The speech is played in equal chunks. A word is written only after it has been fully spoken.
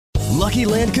Lucky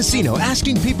Land Casino,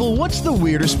 asking people, what's the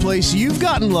weirdest place you've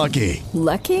gotten lucky?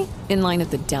 Lucky? In line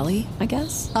at the deli, I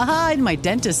guess? Aha, in my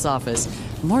dentist's office.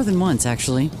 More than once,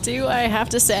 actually. Do I have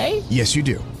to say? Yes, you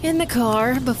do. In the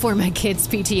car before my kids'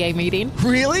 PTA meeting.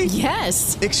 Really?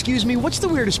 Yes. Excuse me, what's the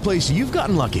weirdest place you've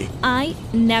gotten lucky? I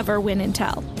never win and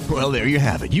tell. Well, there you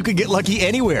have it. You can get lucky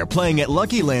anywhere, playing at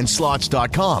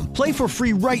LuckyLandSlots.com. Play for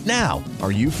free right now.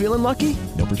 Are you feeling lucky?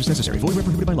 No purchase necessary. Void where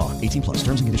prohibited by law. 18 plus.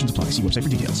 Terms and conditions apply. See website for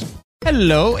details.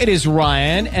 Hello, it is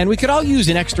Ryan, and we could all use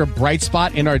an extra bright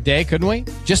spot in our day, couldn't we?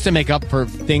 Just to make up for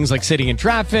things like sitting in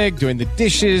traffic, doing the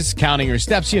dishes, counting your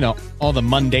steps, you know, all the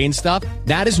mundane stuff.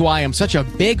 That is why I'm such a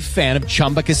big fan of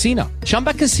Chumba Casino.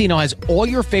 Chumba Casino has all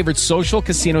your favorite social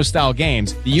casino-style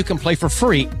games that you can play for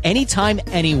free anytime,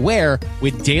 anywhere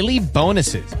with daily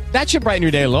bonuses. That should brighten your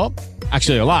day a little.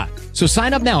 Actually, a lot. So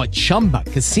sign up now at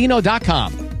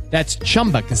ChumbaCasino.com. That's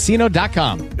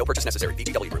ChumbaCasino.com. No purchase necessary.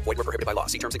 VGW Group. Void where prohibited by law.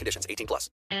 See terms and conditions. 18 plus.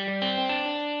 I'm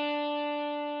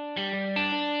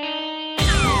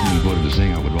quoted as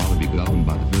saying I would rather be governed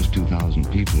by the first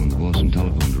 2,000 people in the Boston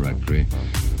telephone directory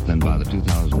than by the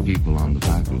 2,000 people on the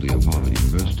faculty of Harvard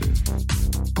University.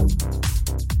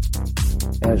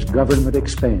 As government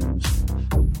expands,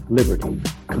 liberty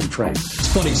contracts.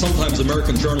 It's funny, sometimes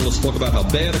American journalists talk about how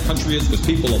bad a country is because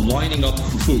people are lining up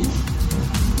for food.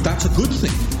 That's a good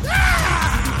thing.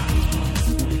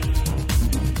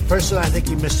 Personally, I think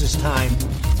he missed his time.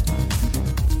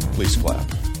 Please clap.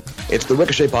 It's the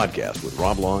Ricochet Podcast with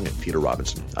Rob Long and Peter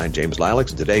Robinson. I'm James Lilacs,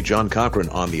 and today John Cochran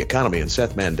on the economy and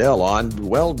Seth Mandel on,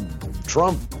 well,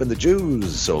 Trump and the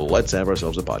Jews. So let's have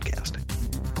ourselves a podcast.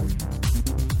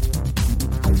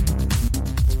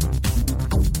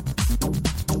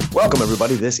 Welcome,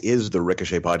 everybody. This is the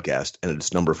Ricochet Podcast, and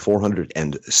it's number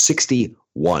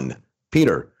 461.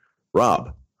 Peter,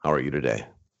 Rob, how are you today?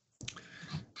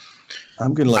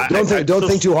 I'm going to let don't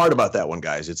think too hard about that one,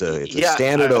 guys. It's a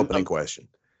standard opening question.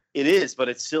 It is, but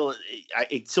it still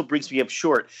brings me up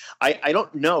short. I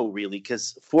don't know really,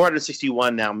 because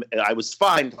 461 now. I was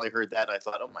fine until I heard that, and I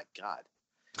thought, oh my God.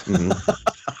 Mm-hmm.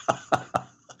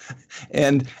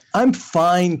 And I'm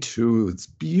fine too. It's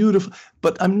beautiful,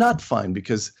 but I'm not fine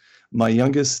because my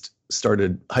youngest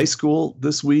started high school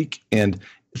this week, and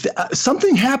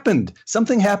something happened.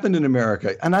 Something happened in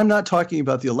America. And I'm not talking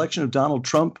about the election of Donald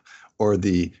Trump or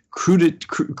the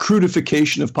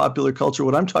crudification of popular culture.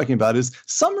 What I'm talking about is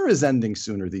summer is ending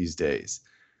sooner these days.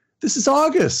 This is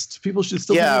August. People should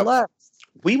still be relaxed.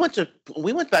 We went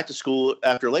back to school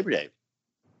after Labor Day.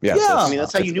 Yeah. I mean,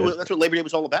 that's how you knew. That's what Labor Day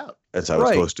was all about. That's how it's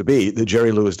supposed to be. The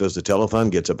Jerry Lewis does the telethon,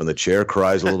 gets up in the chair,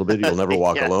 cries a little bit. You'll never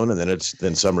walk alone, and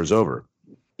then summer's over.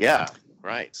 Yeah.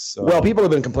 Right. So, well, people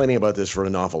have been complaining about this for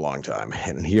an awful long time,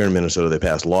 and here in Minnesota, they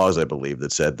passed laws, I believe,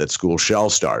 that said that school shall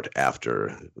start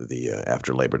after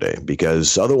Labor Day,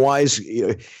 because otherwise,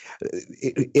 if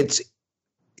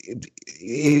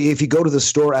you go to the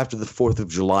store after the 4th of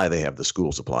July, they have the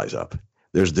school supplies up.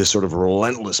 There's this sort of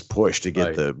relentless push to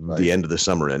get the end of the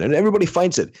summer in, and everybody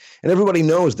fights it. And everybody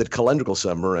knows that calendrical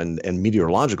summer and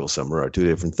meteorological summer are two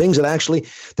different things. And actually,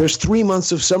 there's 3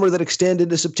 months of summer that extend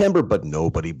into September, but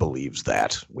nobody believes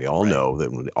that. We all know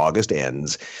that when August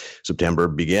ends, September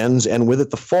begins, and with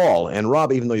it the fall. And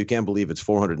Rob, even though you can't believe it's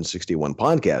 461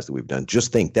 podcasts that we've done,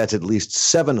 just think that's at least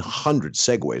 700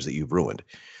 segues that you've ruined.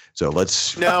 So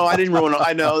let's. No, I didn't ruin.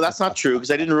 I know that's not true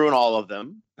because I didn't ruin all of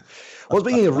them. Well,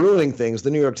 speaking of ruining things,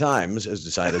 the New York Times has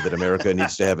decided that America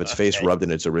needs to have its face rubbed in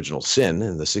its original sin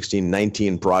in the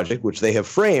 1619 Project, which they have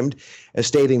framed as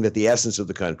stating that the essence of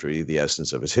the country, the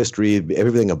essence of its history,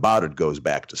 everything about it goes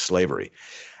back to slavery.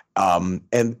 And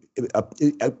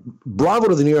bravo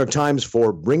to the New York Times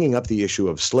for bringing up the issue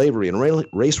of slavery and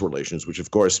race relations, which,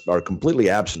 of course, are completely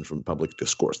absent from public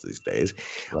discourse these days.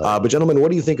 Right. But, gentlemen, what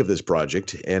do you think of this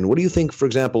project? And what do you think, for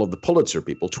example, of the Pulitzer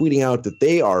people tweeting out that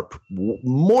they are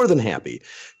more than happy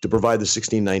to provide the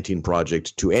 1619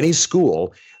 Project to any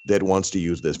school that wants to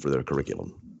use this for their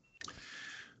curriculum?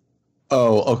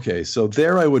 Oh, okay. So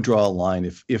there I would draw a line.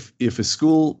 If a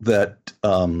school that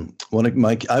I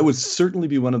would certainly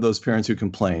be one of those parents who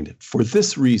complained for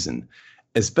this reason.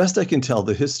 As best I can tell,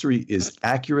 the history is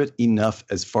accurate enough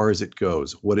as far as it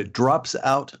goes. What it drops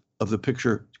out of the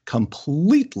picture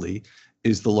completely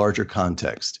is the larger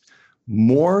context.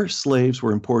 More slaves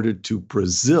were imported to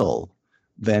Brazil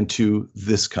than to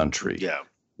this country. Yeah.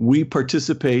 We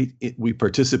participated in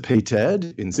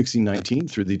 1619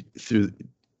 through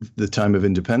the time of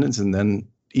independence, and then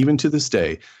even to this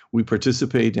day, we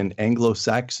participate in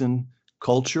Anglo-Saxon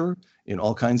culture in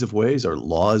all kinds of ways. Our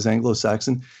law is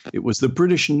Anglo-Saxon. It was the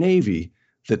British Navy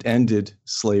that ended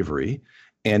slavery,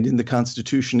 and in the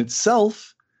Constitution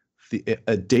itself,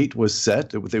 a date was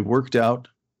set. They worked out.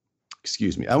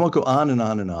 Excuse me. I won't go on and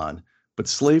on and on. But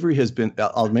slavery has been.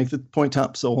 I'll make the point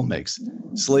Tom Sowell makes.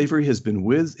 Slavery has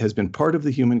been part of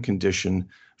the human condition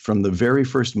from the very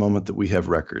first moment that we have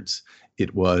records.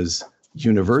 It was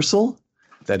universal.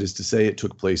 That is to say, it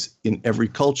took place in every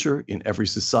culture, in every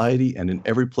society, and in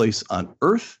every place on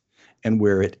earth. And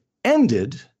where it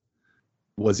ended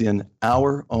was in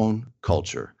our own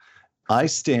culture. I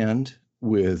stand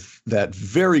with that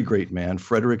very great man,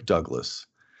 Frederick Douglass,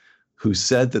 who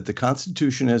said that the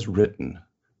Constitution as written,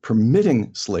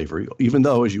 permitting slavery, even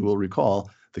though, as you will recall,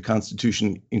 the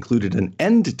Constitution included an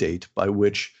end date by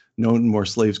which no more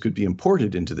slaves could be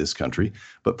imported into this country,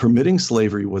 but permitting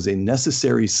slavery was a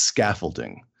necessary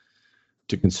scaffolding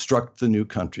to construct the new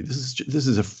country. This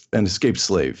is an escaped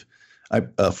slave,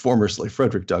 a former slave,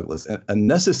 Frederick Douglass, a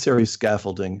necessary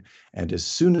scaffolding. And as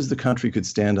soon as the country could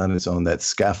stand on its own, that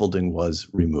scaffolding was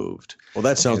removed. Well,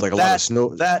 that sounds like a lot of snow.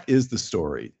 That is the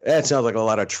story. That sounds like a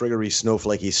lot of triggery,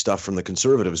 snowflakey stuff from the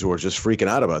conservatives who are just freaking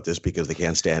out about this because they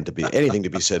can't stand to be anything to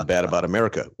be said bad about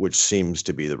America, which seems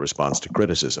to be the response to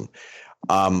criticism.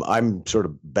 I'm sort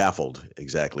of baffled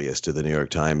exactly as to the New York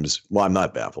Times. Well, I'm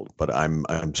not baffled, but I'm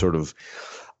sort of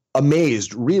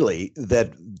amazed, really,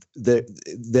 that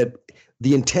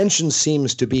the intention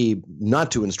seems to be not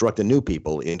to instruct the new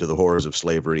people into the horrors of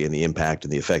slavery and the impact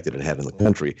and the effect that it had in the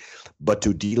country, but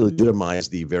to delegitimize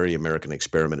the very American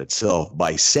experiment itself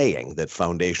by saying that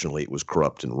foundationally it was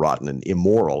corrupt and rotten and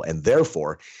immoral, and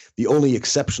therefore the only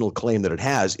exceptional claim that it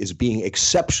has is being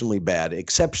exceptionally bad,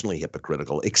 exceptionally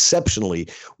hypocritical, exceptionally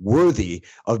worthy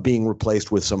of being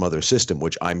replaced with some other system,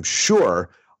 which I'm sure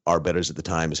our betters at the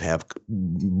Times have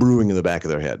brewing in the back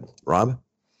of their head. Rob?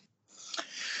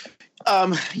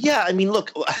 Yeah, I mean,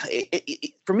 look,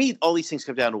 for me, all these things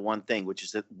come down to one thing, which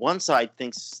is that one side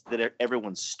thinks that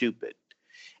everyone's stupid.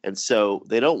 And so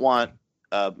they don't want,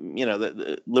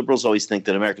 the liberals always think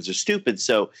that Americans are stupid.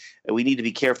 So we need to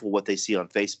be careful what they see on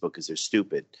Facebook because they're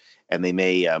stupid. And they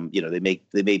may,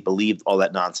 they may believe all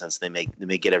that nonsense. They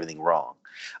may get everything wrong.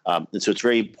 And so it's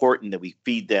very important that we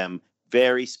feed them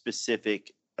very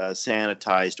specific,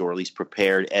 sanitized, or at least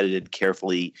prepared, edited,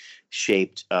 carefully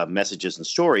shaped messages and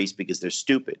stories because they're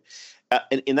stupid.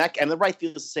 And the right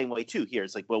feels the same way too. Here,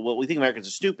 it's like, well, we think Americans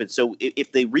are stupid. So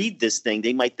if they read this thing,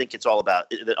 they might think it's all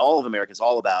about that. All of America is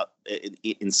all about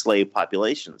enslaved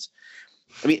populations.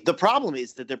 I mean, the problem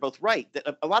is that they're both right.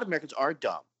 That a lot of Americans are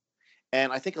dumb,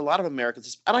 and I think a lot of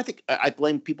Americans, and I think I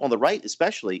blame people on the right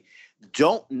especially,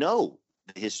 don't know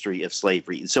the history of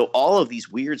slavery. And so all of these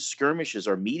weird skirmishes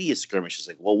or media skirmishes,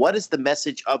 like, well, what is the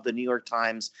message of the New York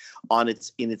Times in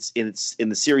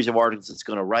the series of articles it's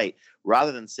going to write,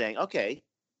 rather than saying, okay,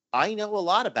 I know a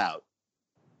lot about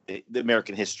the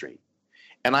American history.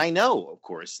 And I know, of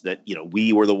course, that,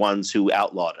 we were the ones who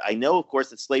outlawed it. I know, of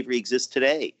course, that slavery exists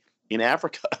today in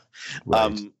Africa,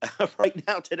 right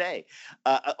now, today.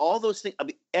 All those things, I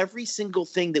mean, every single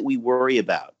thing that we worry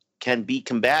about can be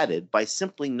combated by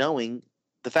simply knowing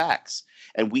the facts.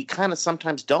 And we kind of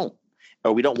sometimes don't,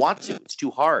 or we don't want to. It's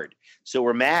too hard. So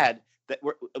we're mad that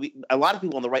a lot of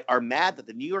people on the right are mad that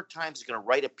the New York Times is going to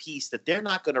write a piece that they're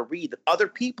not going to read, that other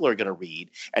people are going to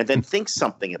read and then think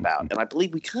something about. And I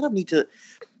believe we kind of need to,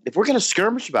 if we're going to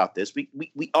skirmish about this,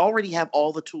 we already have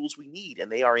all the tools we need,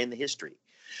 and they are in the history.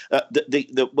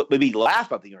 What made me laugh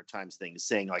about the New York Times thing is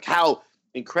saying like how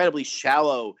incredibly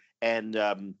shallow and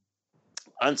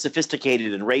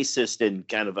unsophisticated and racist and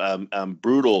kind of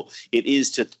brutal it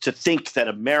is to think that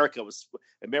America's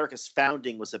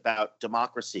founding was about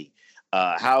democracy.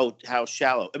 How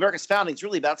shallow. America's founding is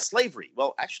really about slavery.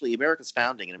 Well, actually, America's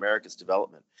founding and America's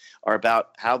development are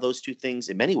about how those two things,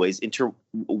 in many ways,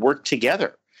 work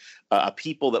together.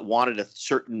 People that wanted a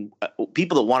certain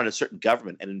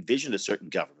government and envisioned a certain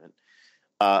government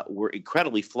were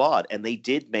incredibly flawed, and they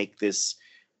did make this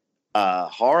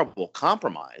horrible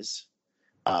compromise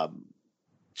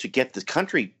to get the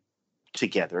country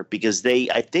together because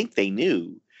I think they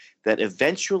knew that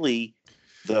eventually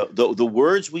the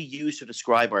words we use to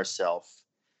describe ourselves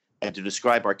and to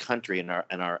describe our country and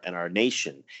our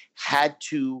nation had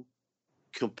to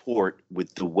comport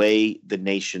with the way the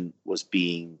nation was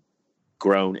being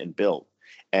grown and built,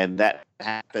 and that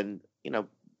happened,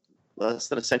 less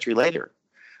than a century later.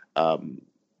 I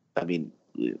mean,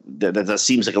 that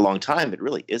seems like a long time. It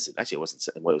really isn't. Actually, it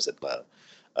wasn't. What was it?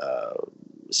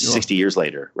 60 years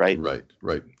later, right? Right.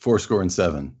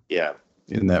 7. Yeah.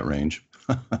 In that range.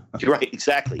 You're right.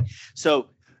 Exactly. So,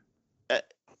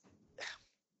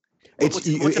 What's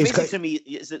amazing to me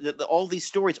is that all these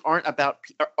stories aren't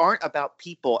about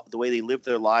people the way they live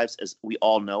their lives as we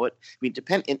all know it. I mean,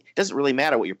 it doesn't really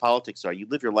matter what your politics are. You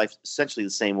live your life essentially the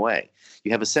same way.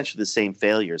 You have essentially the same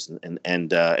failures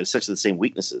and essentially the same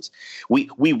weaknesses.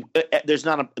 There's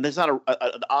not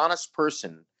an honest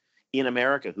person in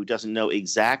America who doesn't know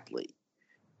exactly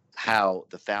how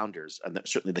the founders, and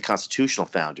certainly the constitutional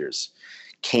founders,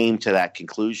 came to that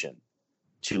conclusion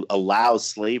to allow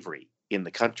slavery in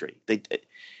the country.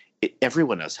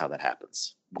 Everyone knows how that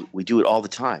happens. We do it all the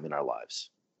time in our lives.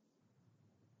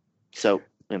 So,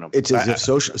 it's as if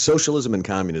socialism and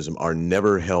communism are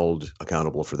never held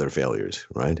accountable for their failures,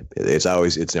 right?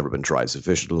 It's never been tried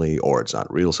sufficiently, or it's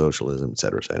not real socialism, et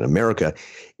cetera. And America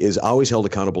is always held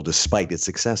accountable despite its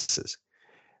successes.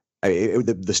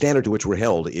 The standard to which we're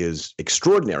held is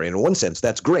extraordinary. And in one sense,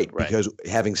 that's great, because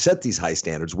having set these high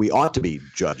standards, we ought to be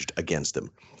judged against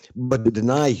them. But to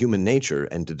deny human nature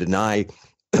and to deny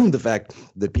the fact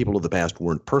that people of the past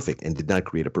weren't perfect and did not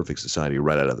create a perfect society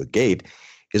right out of the gate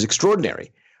is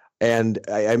extraordinary. And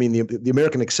I mean, the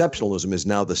American exceptionalism is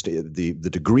now the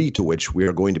degree to which we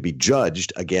are going to be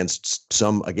judged against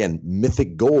some, again,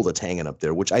 mythic goal that's hanging up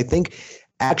there, which I think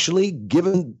actually,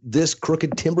 given this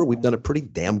crooked timber, we've done a pretty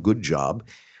damn good job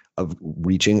of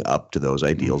reaching up to those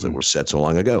ideals that were set so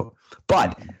long ago.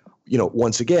 But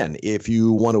once again, if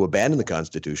you want to abandon the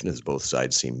Constitution, as both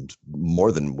sides seem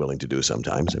more than willing to do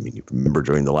sometimes. I mean, you remember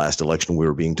during the last election, we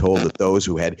were being told that those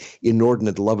who had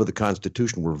inordinate love of the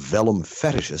Constitution were vellum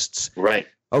fetishists. Right.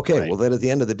 Okay, well, then at the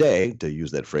end of the day, to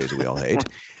use that phrase we all hate,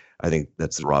 I think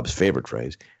that's Rob's favorite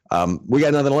phrase, we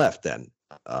got nothing left then.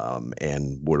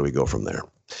 And where do we go from there?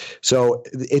 So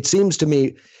it seems to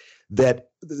me that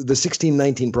the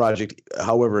 1619 Project,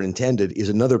 however intended, is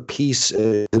another piece,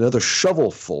 another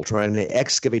shovelful trying to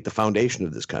excavate the foundation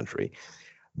of this country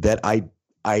that I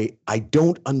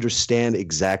don't understand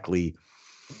exactly.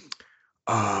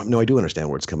 No, I do understand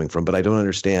where it's coming from, but I don't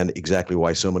understand exactly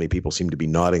why so many people seem to be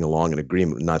nodding along in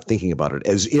agreement, not thinking about it,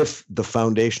 as if the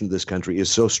foundation of this country is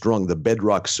so strong, the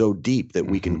bedrock so deep that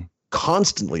we can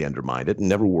constantly undermine it and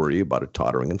never worry about it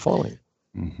tottering and falling.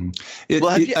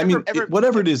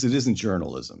 Whatever it isn't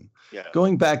journalism. Yeah.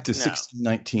 Going back to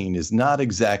 1619 is not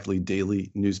exactly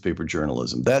daily newspaper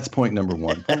journalism. That's point number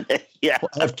one. I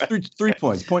have three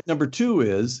points. Point number two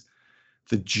is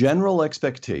the general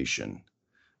expectation.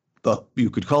 You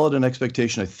could call it an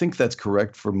expectation. I think that's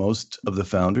correct for most of the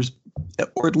founders,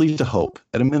 or at least a hope.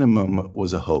 At a minimum, it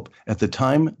was a hope. At the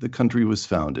time the country was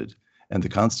founded and the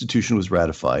Constitution was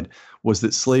ratified, was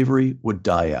that slavery would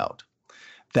die out.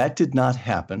 That did not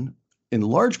happen, in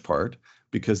large part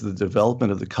because of the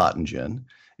development of the cotton gin.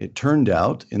 It turned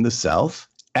out in the South,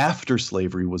 after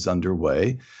slavery was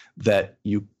underway, that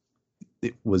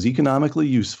it was economically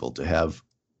useful to have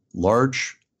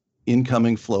large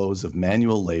incoming flows of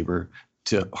manual labor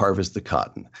to harvest the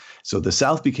cotton. So the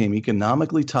South became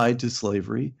economically tied to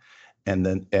slavery, and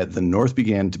then the North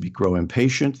began to grow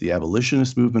impatient. The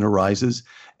abolitionist movement arises,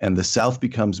 and the South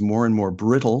becomes more and more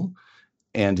brittle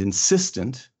and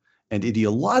insistent and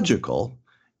ideological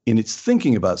in its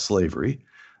thinking about slavery.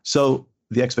 So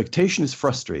the expectation is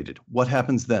frustrated. What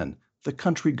happens then? The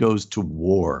country goes to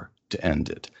war to end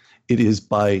it. It is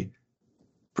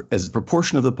as a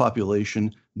proportion of the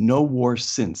population, no war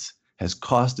since has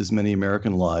cost as many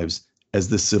American lives as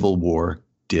the Civil War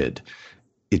did.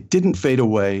 It didn't fade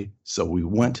away, so we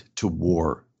went to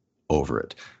war over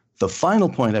it. The final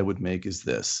point I would make is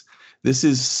this. This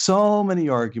is so many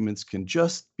arguments can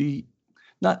just be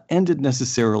not ended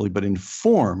necessarily, but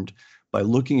informed by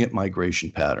looking at migration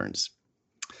patterns.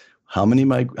 How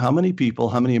many people,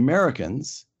 how many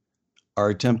Americans are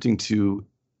attempting to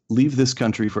leave this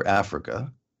country for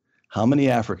Africa? How many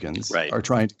Africans are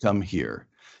trying to come here?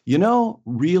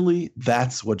 Really,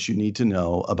 that's what you need to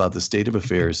know about the state of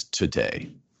affairs today.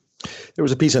 There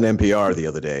was a piece on NPR the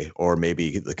other day, or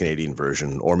maybe the Canadian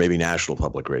version, or maybe National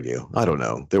Public Radio. I don't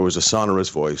know. There was a sonorous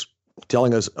voice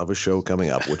telling us of a show coming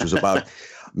up, which was about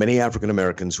many African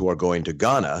Americans who are going to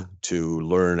Ghana to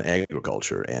learn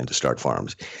agriculture and to start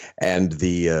farms. And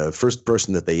the first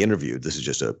person that they interviewed, this is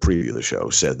just a preview of the show,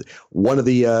 said one of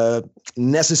the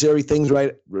necessary things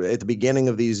right at the beginning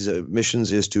of these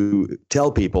missions is to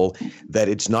tell people that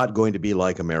it's not going to be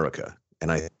like America.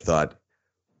 And I thought,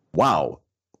 wow,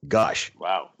 gosh,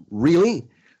 really?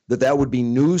 That would be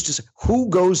news to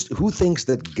who thinks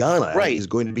that Ghana is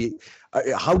going to be.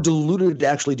 How deluded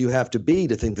actually do you have to be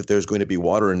to think that there's going to be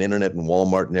water and internet and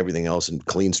Walmart and everything else and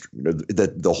clean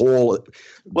the whole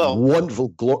wonderful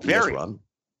glorious run?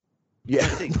 Yeah,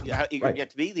 you get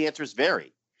to be. The answer is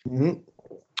very. Mm-hmm.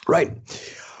 Right.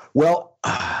 Well,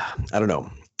 I don't know.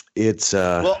 It's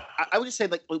well, I would just say,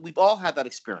 like, we've all had that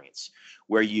experience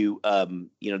where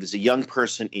there's a young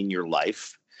person in your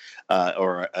life,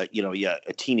 or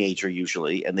a teenager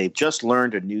usually, and they've just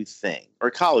learned a new thing, or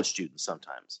a college student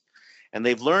sometimes, and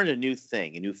they've learned a new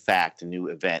thing, a new fact, a new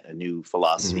event, a new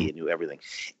philosophy, a new everything,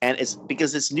 and it's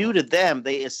because it's new to them,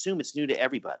 they assume it's new to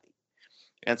everybody.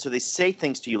 And so they say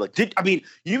things to you like,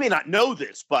 you may not know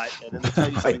this, but, and then they tell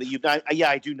you something that you've done. Yeah,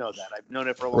 I do know that. I've known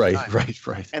it for a long time.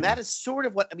 Right. And that is sort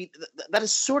of that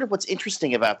is sort of what's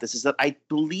interesting about this, is that I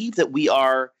believe that we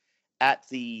are at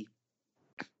this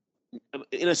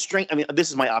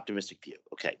is my optimistic view.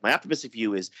 Okay. My optimistic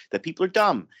view is that people are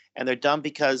dumb, and they're dumb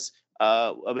because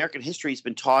American history has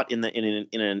been taught in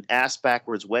an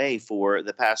ass-backwards way for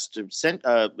the past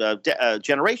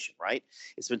generation, right?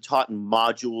 It's been taught in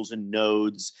modules and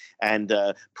nodes and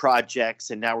projects,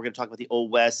 and now we're going to talk about the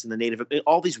Old West and the Native,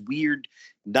 all these weird,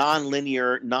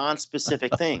 non-linear,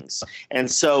 non-specific things. And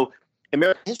so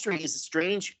American history is a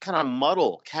strange kind of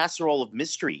muddle, casserole of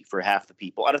mystery for half the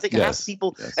people. And I think half the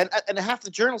people, and half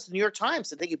the journalists in the New York Times,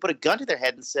 that they could put a gun to their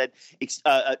head and said,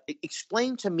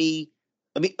 explain to me,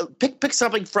 pick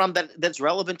something from that's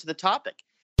relevant to the topic.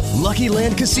 Lucky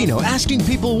Land Casino, asking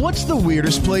people, what's the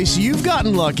weirdest place you've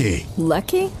gotten lucky?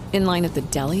 Lucky? In line at the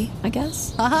deli, I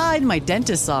guess? Aha, in my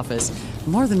dentist's office.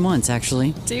 More than once,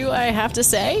 actually. Do I have to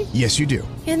say? Yes, you do.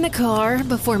 In the car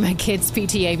before my kids'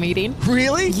 PTA meeting.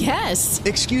 Really? Yes.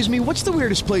 Excuse me, what's the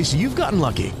weirdest place you've gotten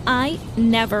lucky? I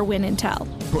never win and tell.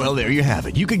 Well, there you have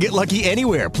it. You can get lucky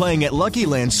anywhere, playing at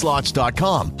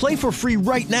LuckyLandSlots.com. Play for free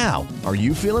right now. Are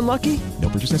you feeling lucky? No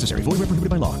purchase necessary. Void where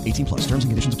prohibited by law. 18+. Terms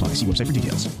and conditions apply. See website for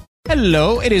details.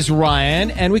 Hello, it is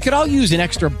Ryan, and we could all use an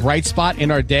extra bright spot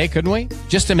in our day, couldn't we?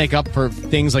 Just to make up for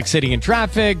things like sitting in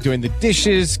traffic, doing the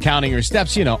dishes, counting your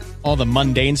steps, all the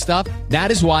mundane stuff. That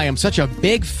is why I'm such a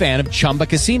big fan of Chumba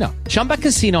Casino. Chumba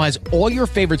Casino has all your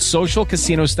favorite social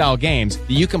casino-style games that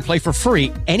you can play for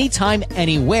free anytime,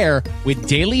 anywhere with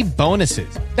daily bonuses.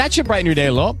 That should brighten your day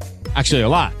a little. Actually, a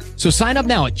lot. So sign up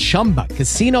now at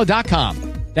ChumbaCasino.com.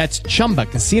 That's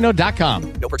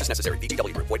ChumbaCasino.com. No purchase necessary.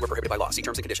 VGW Group. Void where prohibited by law. See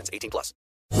terms and conditions. 18+.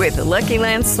 With the Lucky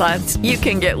Land Slots, you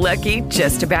can get lucky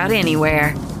just about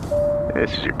anywhere.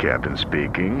 This is your captain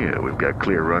speaking. We've got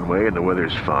clear runway and the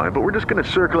weather's fine, but we're just going to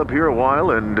circle up here a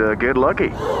while and get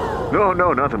lucky.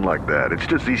 No, nothing like that. It's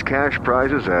just these cash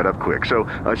prizes add up quick. So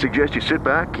I suggest you sit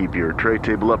back, keep your tray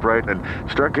table upright, and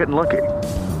start getting lucky.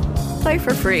 Play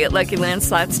for free at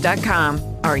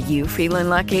LuckyLandSlots.com. Are you feeling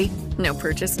lucky? No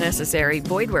purchase necessary.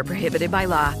 Void where prohibited by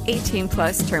law.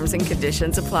 18+ terms and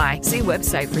conditions apply. See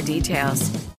website for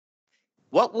details.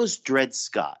 What was Dred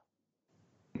Scott?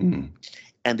 And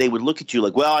they would look at you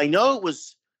like, well, I know it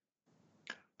was.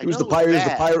 He was the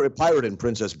pirate in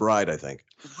Princess Bride, I think.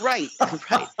 Right.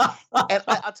 And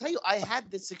I'll tell you, I had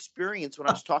this experience when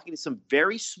I was talking to some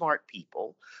very smart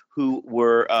people who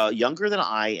were younger than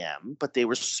I am, but they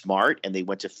were smart and they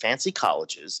went to fancy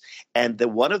colleges. And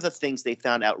one of the things they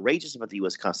found outrageous about the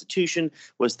U.S. Constitution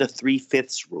was the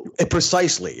 3/5 rule.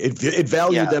 Precisely. It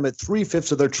valued them at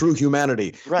 3/5 of their true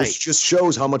humanity. Right. Which just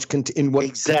shows how much contempt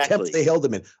they held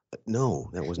them in. But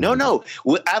no, that was no.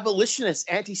 Abolitionists,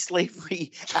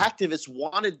 anti-slavery activists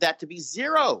wanted that to be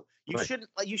zero.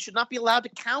 You should not be allowed to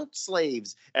count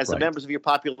slaves as members of your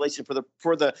population for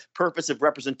the purpose of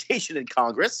representation in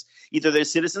Congress. Either they're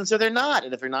citizens or they're not,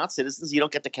 and if they're not citizens, you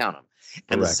don't get to count them.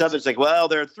 And the Southern's like, well,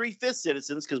 they're 3/5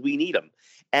 citizens because we need them,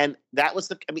 and that was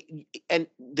they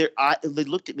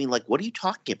looked at me like, what are you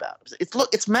talking about?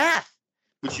 It's math,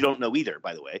 which you don't know either,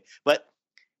 by the way. But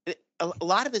a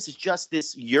lot of this is just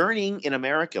this yearning in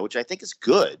America, which I think is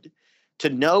good, to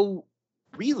know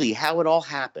really how it all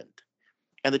happened.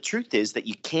 And the truth is that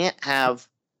you can't have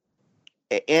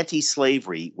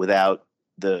anti-slavery without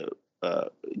the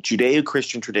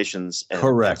Judeo-Christian traditions, and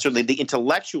certainly the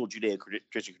intellectual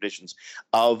Judeo-Christian traditions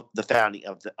of the founding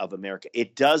of America.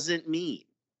 It does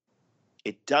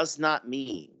not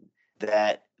mean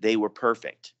that they were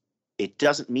perfect. It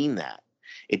doesn't mean that.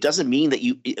 It doesn't mean that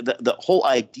the whole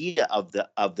idea of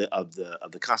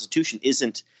the Constitution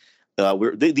isn't.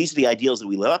 These are the ideals that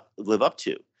we live up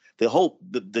to.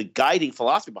 The guiding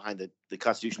philosophy behind the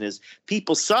Constitution is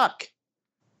people suck,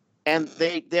 and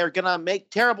they're going to make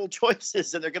terrible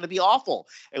choices, and they're going to be awful,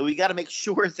 and we got to make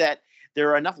sure that there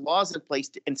are enough laws in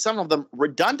place, and some of them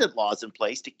redundant laws in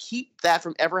place, to keep that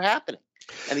from ever happening.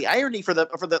 And the irony for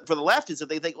the left is that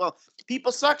they think, well,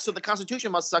 people suck, so the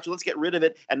Constitution must suck, so let's get rid of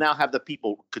it and now have the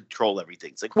people control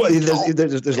everything. It's like, well,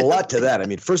 there's a lot to that. I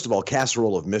mean, first of all,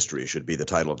 Casserole of Mystery should be the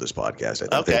title of this podcast. I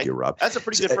think. Okay. Thank you, Rob. That's a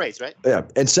pretty good phrase, right? Yeah.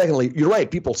 And secondly, you're right.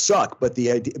 People suck, but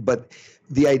the idea, but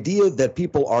the idea that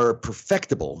people are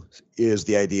perfectible is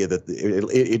the idea that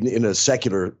in a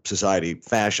secular society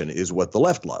fashion is what the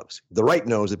left loves. The right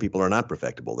knows that people are not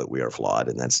perfectible, that we are flawed,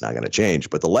 and that's not going to change.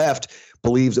 But the left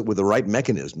believes that with the right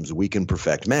mechanisms, we can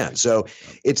perfect man. So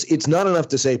it's not enough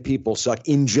to say people suck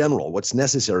in general. What's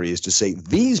necessary is to say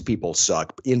these people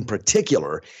suck in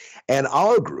particular, and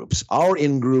our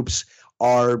in-groups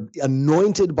are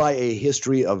anointed by a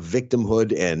history of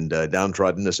victimhood and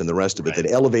downtroddenness and the rest of it that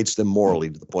elevates them morally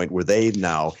to the point where they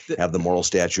now have the moral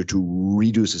stature to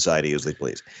redo society as they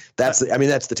please. That's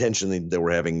the tension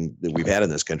that we've had in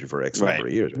this country for X number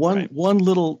of years. One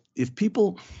little, if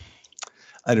people,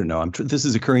 I don't know, this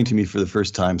is occurring to me for the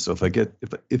first time. So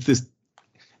if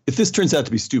this turns out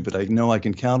to be stupid, I know I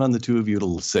can count on the two of you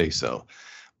to say so.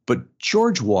 But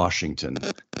George Washington,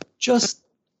 just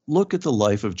look at the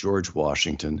life of George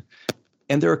Washington,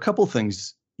 and there are a couple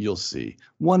things you'll see.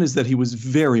 One is that he was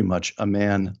very much a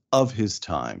man of his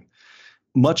time.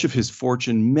 Much of his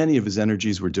fortune, many of his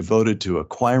energies were devoted to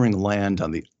acquiring land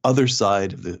on the other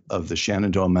side of the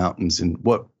Shenandoah Mountains in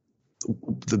what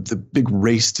the big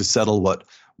race to settle what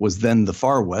was then the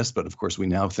far west, but of course we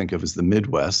now think of as the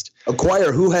Midwest.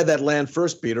 Acquire. Who had that land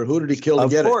first, Peter? Who did he kill to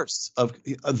get it? Of course,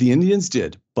 the Indians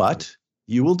did, but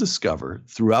you will discover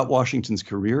throughout Washington's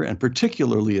career, and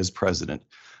particularly as president,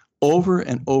 over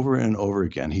and over and over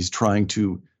again, he's trying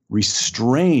to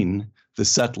restrain the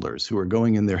settlers who are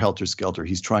going in their helter-skelter.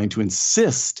 He's trying to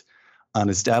insist on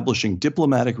establishing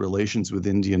diplomatic relations with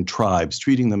Indian tribes,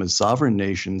 treating them as sovereign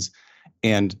nations,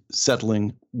 and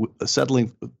settling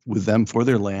with them for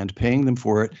their land, paying them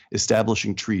for it,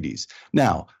 establishing treaties.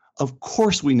 Now, of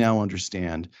course, we now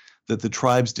understand that the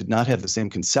tribes did not have the same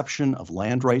conception of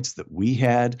land rights that we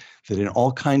had, that in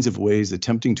all kinds of ways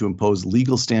attempting to impose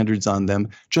legal standards on them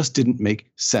just didn't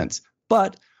make sense.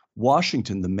 But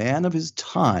Washington, the man of his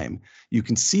time, you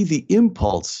can see the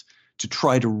impulse to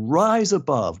try to rise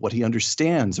above what he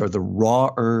understands are the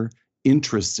rawer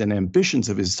interests and ambitions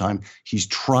of his time. He's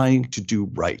trying to do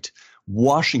right.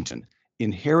 Washington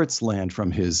inherits land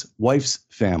from his wife's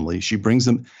family. She brings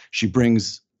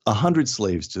 100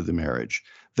 slaves to the marriage.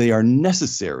 They are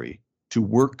necessary to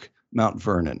work Mount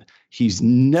Vernon. He's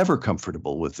never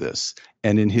comfortable with this.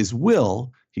 And in his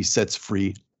will, he sets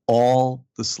free all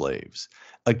the slaves.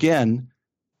 Again,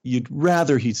 you'd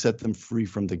rather he set them free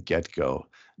from the get-go.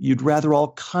 You'd rather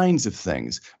all kinds of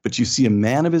things. But you see a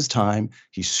man of his time,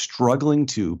 he's struggling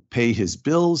to pay his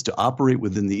bills, to operate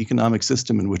within the economic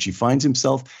system in which he finds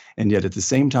himself. And yet at the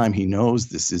same time, he knows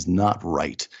this is not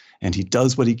right. And he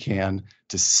does what he can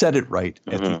to set it right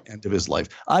at the end of his life.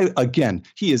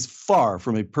 He is far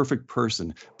from a perfect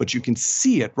person, but you can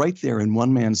see it right there in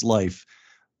one man's life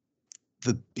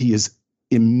that he is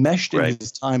enmeshed in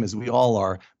his time, as we all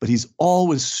are, but he's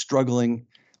always struggling,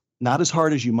 not as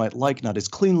hard as you might like, not as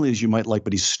cleanly as you might like,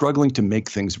 but he's struggling to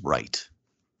make things right.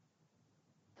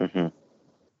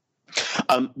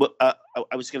 I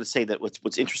was going to say that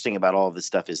what's interesting about all of this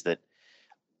stuff is that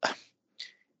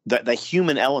the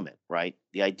human element, right?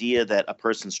 The idea that a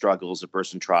person struggles, a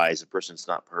person tries, a person's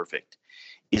not perfect,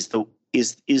 is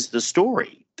the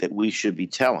story that we should be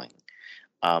telling.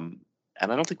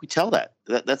 And I don't think we tell that.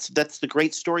 That's the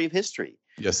great story of history.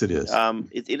 Yes, it is.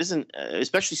 It isn't,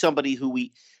 especially somebody who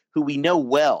we know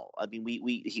well. I mean,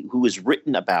 who is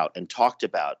written about and talked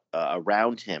about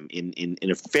around him in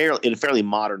a fairly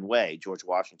modern way. George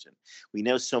Washington. We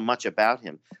know so much about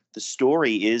him. The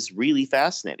story is really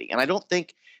fascinating, and I don't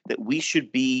think that we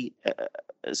should be,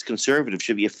 as conservatives,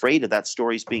 should be afraid of that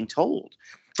stories being told.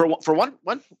 For one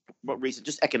reason,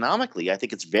 just economically, I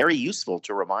think it's very useful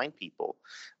to remind people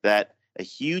that a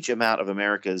huge amount of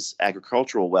America's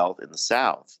agricultural wealth in the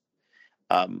South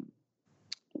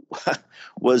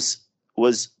was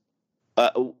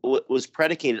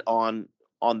predicated on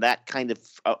that kind of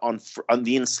on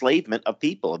the enslavement of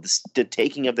people, the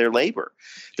taking of their labor,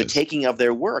 the taking of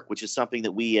their work, which is something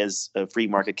that we as free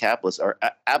market capitalists are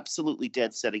absolutely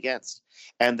dead set against,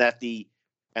 and that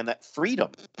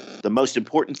freedom, the most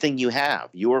important thing you have,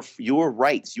 your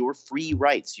rights, your free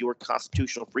rights, your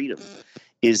constitutional freedom,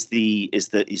 is the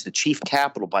chief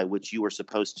capital by which you are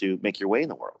supposed to make your way in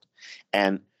the world.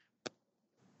 And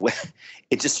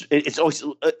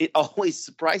it always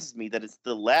surprises me that it's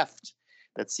the left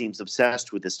that seems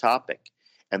obsessed with this topic,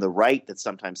 and the right that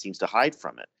sometimes seems to hide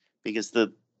from it, because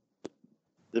the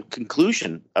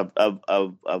conclusion of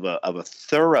a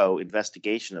thorough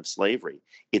investigation of slavery,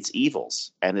 its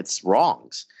evils and its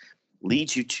wrongs,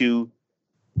 leads you to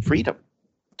freedom,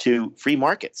 to free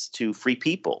markets, to free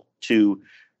people, to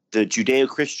the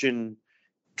Judeo-Christian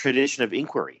tradition of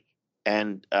inquiry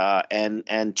and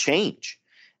change.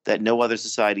 that no other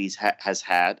societies has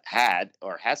had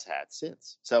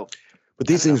since. So, but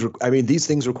these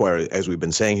things require, as we've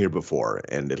been saying here before,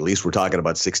 and at least we're talking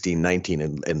about 1619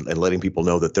 and letting people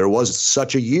know that there was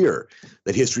such a year,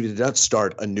 that history did not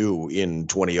start anew in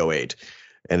 2008.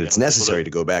 And it's necessary to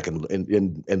go back and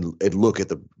look at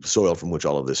the soil from which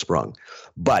all of this sprung.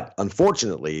 But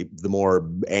unfortunately, the more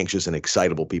anxious and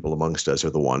excitable people amongst us are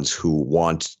the ones who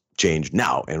want change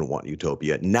now and want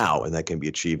utopia now, and that can be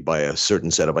achieved by a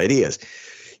certain set of ideas.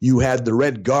 You had the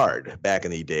Red Guard back in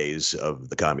the days of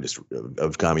the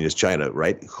communist China,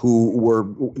 right? Who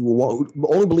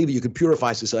only believed that you could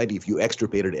purify society if you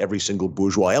extirpated every single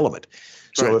bourgeois element.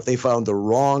 So if they found the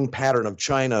wrong pattern of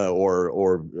china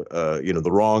or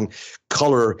the wrong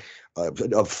color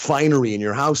of finery in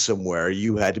your house somewhere,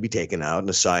 you had to be taken out and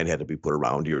a sign had to be put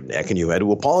around your neck, and you had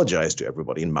to apologize to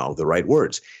everybody and mouth the right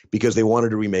words because they wanted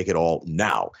to remake it all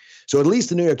now. So at least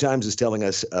the New York Times is telling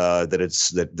us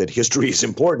that history is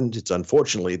important. It's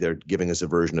unfortunately they're giving us a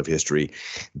version of history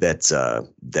that's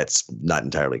not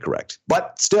entirely correct.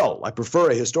 But still, I prefer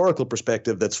a historical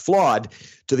perspective that's flawed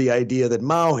to the idea that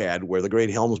Mao had, where the great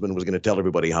helmsman was going to tell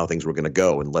everybody how things were going to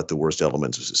go and let the worst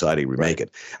elements of society remake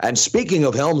it. And speaking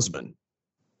of helmsman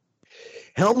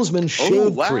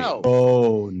shave cream.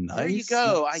 Oh, nice. There you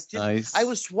go. Nice. I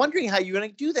was wondering how you were going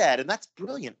to do that, and that's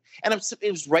brilliant. And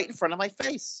it was right in front of my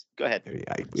face. Go ahead.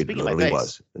 It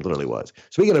literally was.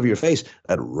 Speaking of your face,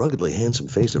 that ruggedly handsome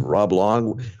face of Rob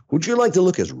Long. Would you like to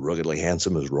look as ruggedly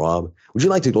handsome as Rob? Would you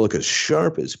like to look as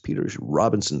sharp as Peter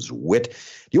Robinson's wit?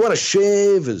 Do you want to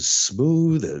shave as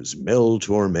smooth as Mel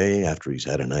Torme after he's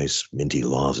had a nice minty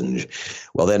lozenge?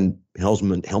 Well, then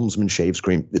Helmsman Shaves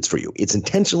Cream, it's for you. It's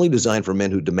intentionally designed for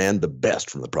men who demand the best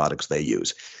from the products they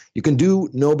use. You can do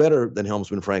no better than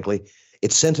Helmsman, frankly.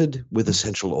 It's scented with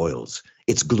essential oils.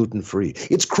 It's gluten-free.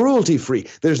 It's cruelty-free.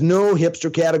 There's no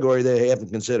hipster category they haven't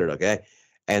considered, okay?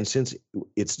 And since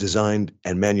it's designed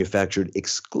and manufactured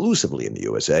exclusively in the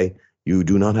USA, you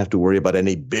do not have to worry about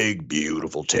any big,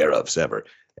 beautiful tariffs ever.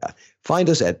 Find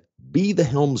us at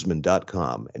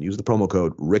bethehelmsman.com and use the promo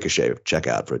code Ricochet at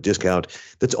checkout for a discount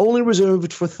that's only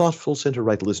reserved for thoughtful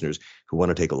center-right listeners who want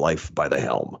to take life by the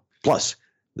helm. Plus,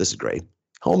 this is great,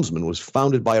 Helmsman was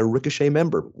founded by a Ricochet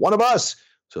member, one of us.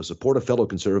 So support a fellow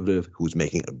conservative who's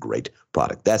making a great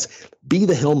product. That's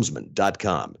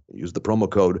bethehelmsman.com. Use the promo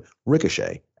code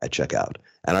Ricochet at checkout.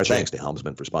 And our thanks to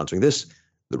Helmsman for sponsoring this,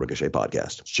 the Ricochet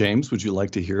podcast. James, would you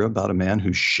like to hear about a man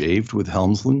who shaved with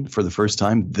Helmsman for the first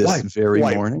time this very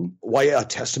morning? Why, a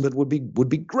testament would be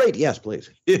great. Yes, please.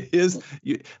 It is.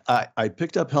 I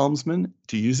picked up Helmsman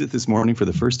to use it this morning for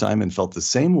the first time and felt the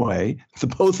same way. The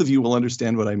both of you will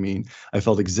understand what I mean. I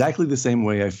felt exactly the same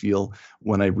way I feel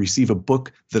when I receive a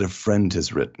book that a friend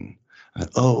has written.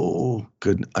 Oh,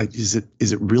 good. Is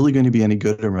it really going to be any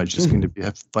good, or am I just going to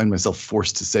have to find myself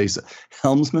forced to say so?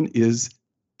 Helmsman is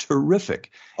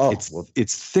terrific.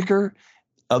 It's thicker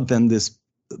than this.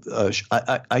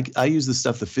 I use the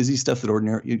stuff, the fizzy stuff that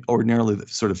ordinarily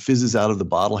sort of fizzes out of the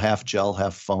bottle, half gel,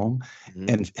 half foam. Mm-hmm.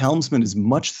 And Helmsman is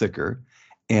much thicker,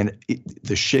 and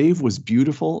the shave was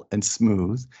beautiful and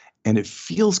smooth, and it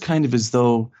feels kind of as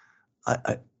though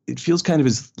it feels kind of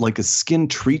as like a skin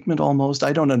treatment almost.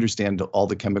 I don't understand all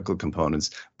the chemical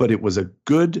components, but it was a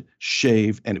good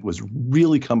shave and it was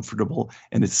really comfortable,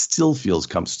 and it still feels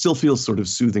sort of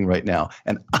soothing right now.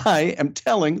 And I am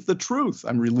telling the truth.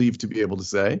 I'm relieved to be able to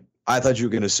say. I thought you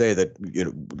were going to say that,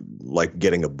 like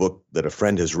getting a book that a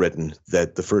friend has written,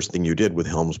 that the first thing you did with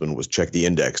Helmsman was check the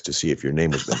index to see if your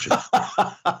name was mentioned.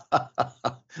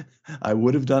 I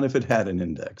would have done if it had an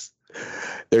index.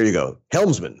 There you go.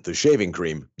 Helmsman, the shaving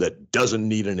cream that doesn't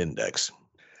need an index.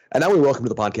 And now we welcome to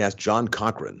the podcast John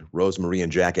Cochran, Rosemarie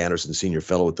and Jack Anderson Senior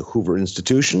Fellow at the Hoover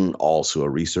Institution, also a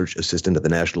research assistant at the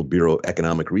National Bureau of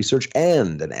Economic Research,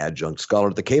 and an adjunct scholar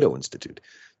at the Cato Institute.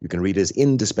 You can read his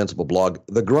indispensable blog,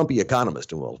 The Grumpy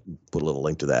Economist, and we'll put a little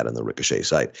link to that on the Ricochet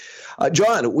site.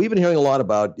 John, we've been hearing a lot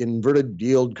about inverted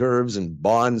yield curves and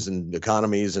bonds and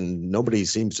economies, and nobody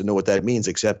seems to know what that means,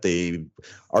 except they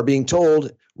are being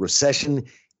told recession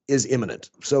is imminent.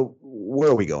 So where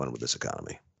are we going with this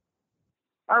economy?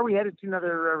 Are we headed to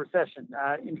another recession?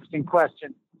 Interesting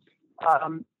question.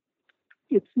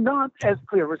 It's not as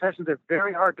clear. Recessions are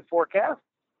very hard to forecast,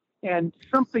 and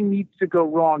something needs to go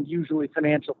wrong, usually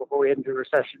financial, before we head into a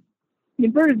recession. The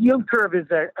inverted yield curve is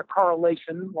a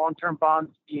correlation, long-term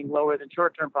bonds being lower than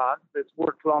short-term bonds. That's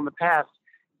worked well in the past,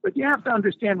 but you have to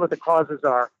understand what the causes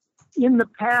are. In the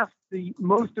past,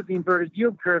 most of the inverted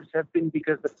yield curves have been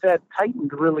because the Fed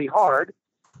tightened really hard,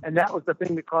 and that was the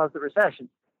thing that caused the recession.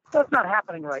 That's not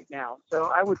happening right now.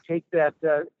 So I would take that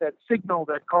signal,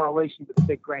 that correlation, with a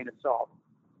big grain of salt.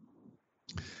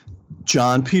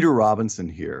 John, Peter Robinson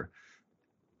here.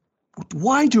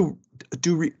 Why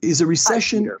is a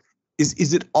recession,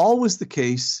 is it always the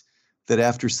case that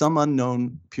after some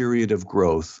unknown period of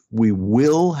growth, we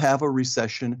will have a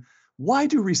recession? Why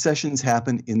do recessions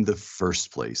happen in the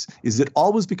first place? Is it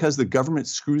always because the government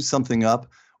screws something up,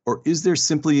 or is there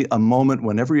simply a moment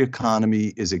when every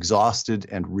economy is exhausted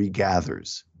and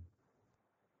regathers?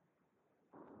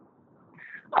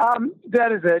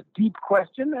 That is a deep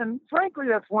question, and frankly,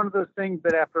 that's one of those things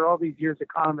that after all these years,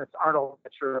 economists aren't all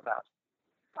that sure about.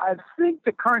 I think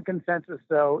the current consensus,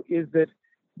 though, is that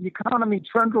the economy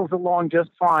trundles along just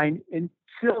fine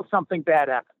until something bad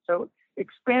happens. So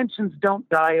expansions don't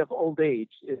die of old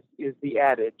age, is the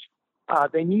adage.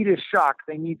 They need a shock.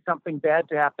 They need something bad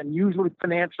to happen, usually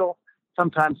financial,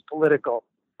 sometimes political,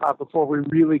 before we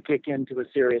really kick into a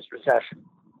serious recession.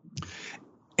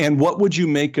 And what would you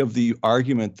make of the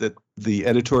argument that the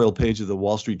editorial page of the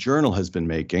Wall Street Journal has been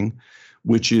making,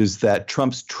 which is that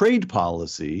Trump's trade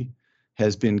policy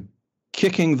has been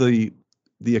kicking the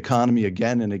economy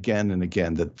again and again and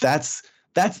again, that's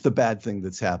the bad thing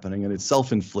that's happening, and it's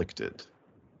self-inflicted?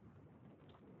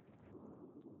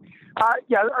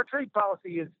 Yeah, our trade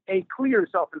policy is a clear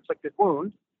self-inflicted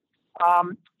wound.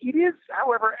 It is,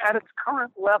 however, at its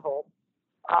current level,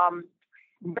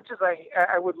 much as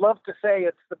I would love to say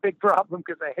it's the big problem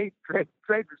because I hate trade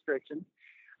restrictions,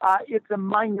 it's a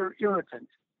minor irritant.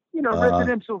 You know,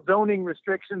 residential zoning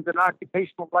restrictions and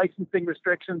occupational licensing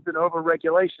restrictions and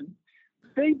overregulation,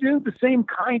 they do the same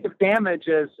kind of damage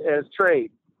as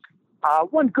trade.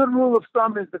 One good rule of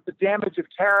thumb is that the damage of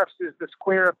tariffs is the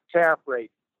square of the tariff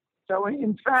rate. So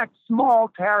in fact, small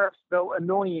tariffs, though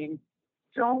annoying,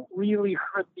 don't really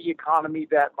hurt the economy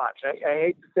that much. I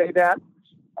hate to say that.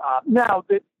 Now,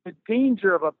 the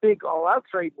danger of a big all-out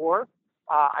trade war,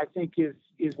 I think,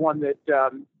 is one that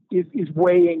is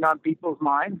weighing on people's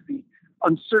minds, the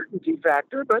uncertainty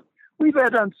factor. But we've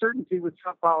had uncertainty with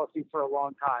Trump policy for a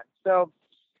long time. So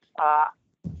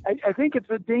I think it's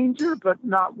a danger, but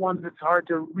not one that's hard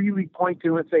to really point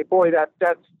to and say, boy,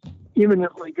 that's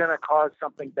imminently going to cause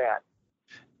something bad.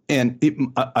 And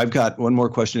I've got one more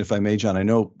question, if I may, John. I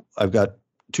know I've got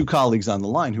two colleagues on the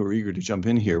line who are eager to jump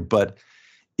in here, but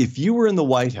if you were in the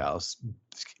White House,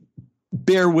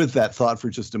 bear with that thought for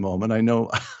just a moment. I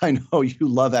know you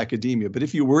love academia, but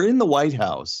if you were in the White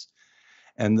House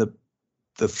and the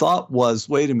thought was,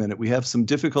 wait a minute, we have some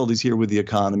difficulties here with the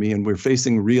economy and we're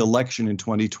facing re-election in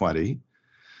 2020,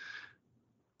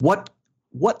 what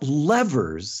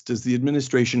levers does the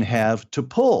administration have to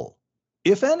pull,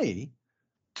 if any,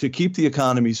 to keep the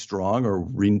economy strong or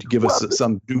give us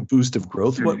some new boost of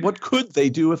growth? What could they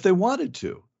do if they wanted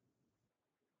to?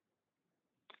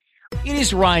 It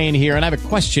is Ryan here, and I have a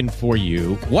question for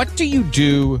you. What do you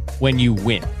do when you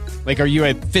win? Like, are you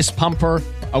a fist pumper,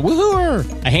 a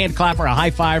woohooer, a hand clapper, a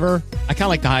high fiver? I kind of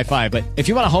like the high five, but if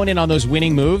you want to hone in on those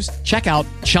winning moves, check out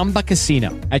Chumba Casino.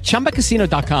 At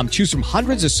ChumbaCasino.com, choose from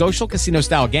hundreds of social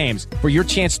casino-style games for your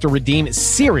chance to redeem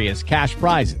serious cash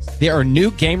prizes. There are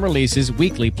new game releases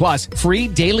weekly, plus free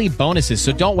daily bonuses.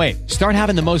 So don't wait. Start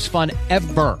having the most fun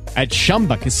ever at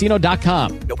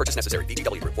ChumbaCasino.com. No purchase necessary.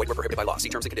 VGW. Void where prohibited by law. See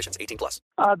terms and conditions. 18+.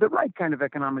 The right kind of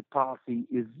economic policy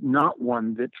is not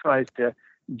one that tries to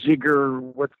jigger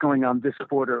what's going on this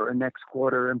quarter or next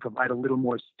quarter and provide a little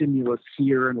more stimulus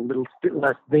here and a little bit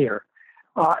less there.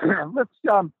 Let's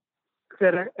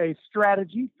set a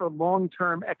strategy for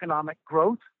long-term economic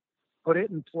growth, put it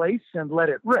in place, and let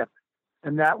it rip.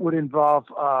 And that would involve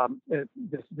the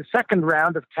second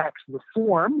round of tax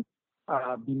reform,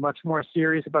 be much more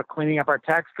serious about cleaning up our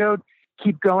tax code,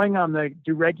 keep going on the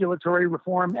deregulatory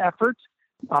reform efforts,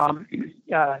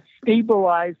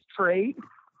 stabilize trade,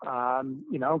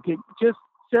 just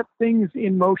set things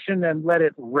in motion and let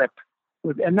it rip.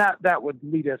 And that would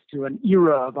lead us to an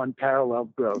era of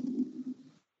unparalleled growth.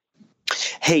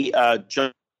 Hey,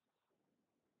 John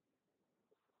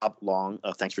Long,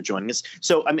 thanks for joining us.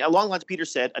 So, I mean, along the lines Peter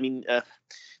said,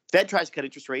 Fed tries to cut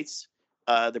interest rates.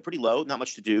 They're pretty low, not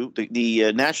much to do.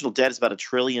 The national debt is about $1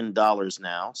 trillion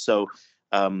now. So,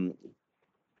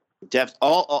 debt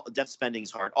spending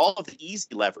is hard. All of the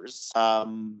easy levers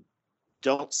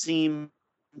don't seem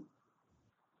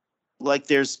like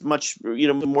there's much,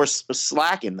 more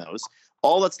slack in those.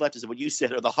 All that's left is what you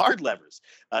said are the hard levers: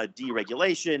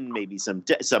 deregulation, maybe some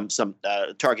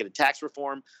targeted tax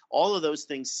reform. All of those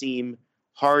things seem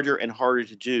harder and harder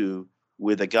to do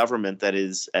with a government that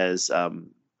is as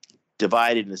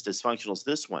divided and as dysfunctional as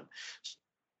this one.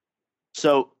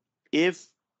 So,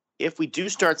 if we do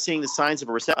start seeing the signs of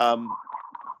a recession,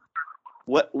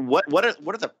 what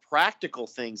are the practical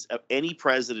things of any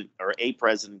president or a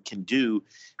president can do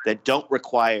that don't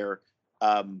require,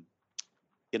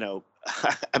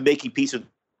 making peace with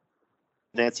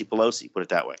Nancy Pelosi? Put it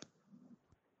that way.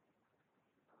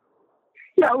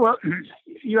 Yeah, well,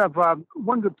 you have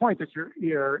one good point that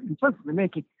you're implicitly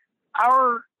making.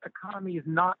 Our economy is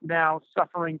not now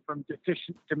suffering from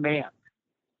deficient demand.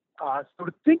 So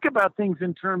to think about things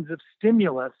in terms of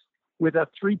stimulus with a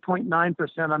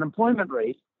 3.9% unemployment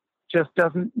rate just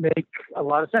doesn't make a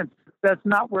lot of sense. That's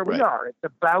not where we are. It's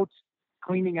about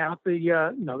cleaning out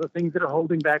the things that are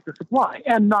holding back the supply,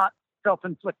 and not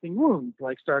self-inflicting wounds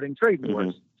like starting trade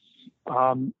wars.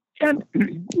 And,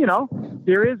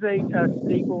 there is a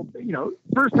stable,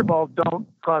 first of all, don't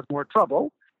cause more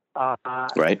trouble.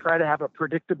 Try to have a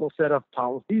predictable set of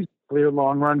policies, clear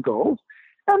long-run goals.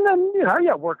 And then,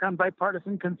 work on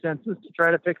bipartisan consensus to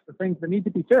try to fix the things that need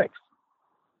to be fixed.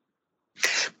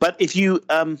 But if you,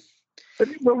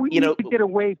 we need to get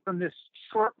away from this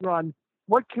short run.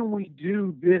 What can we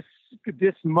do this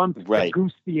month to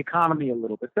goose the economy a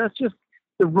little bit? That's just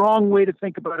the wrong way to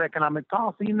think about economic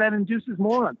policy, and that induces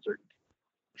more uncertainty.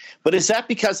 But is that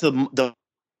because the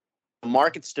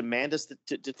markets demand us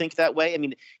to think that way? I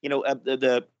mean,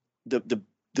 the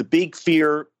big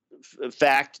fear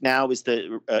fact now is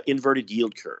the inverted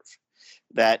yield curve.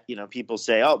 That people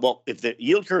say, oh well, if the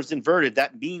yield curve is inverted,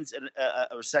 that means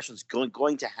a recession is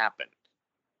going to happen.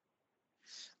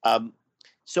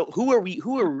 So who are we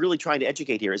really trying to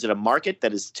educate here? Is it a market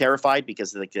that is terrified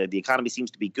because the economy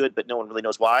seems to be good, but no one really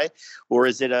knows why? Or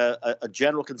is it a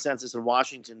general consensus in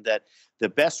Washington that the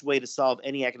best way to solve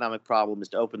any economic problem is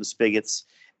to open the spigots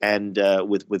and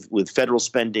with federal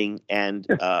spending and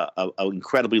an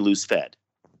incredibly loose Fed?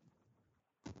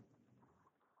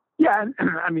 Yeah,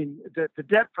 I mean, the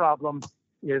debt problem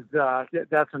is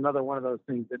that's another one of those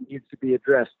things that needs to be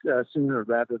addressed sooner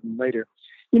rather than later.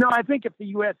 I think if the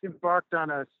U.S. embarked on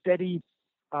a steady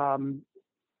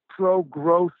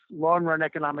pro-growth, long-run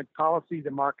economic policy,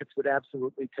 the markets would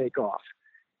absolutely take off.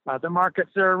 The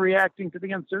markets are reacting to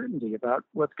the uncertainty about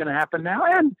what's going to happen now,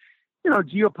 and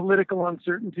geopolitical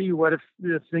uncertainty. What if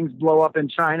things blow up in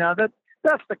China?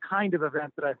 That's the kind of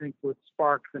event that I think would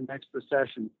spark the next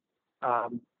recession.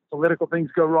 Political things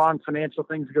go wrong, financial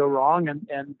things go wrong, and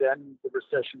then the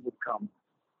recession would come.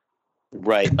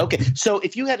 Right. Okay. So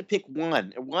if you had to pick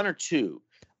one or two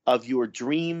of your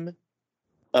dream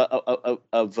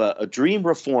dream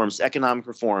reforms, economic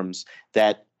reforms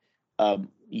that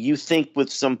you think with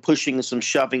some pushing and some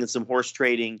shoving and some horse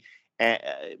trading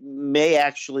may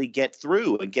actually get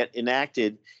through and get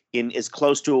enacted in as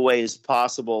close to a way as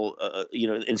possible, in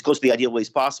as close to the ideal way as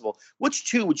possible, which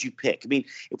two would you pick? I mean,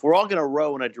 if we're all going to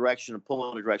row in a direction and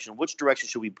pull in a direction, which direction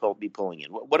should we be pulling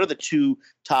in? What are the two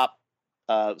top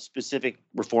specific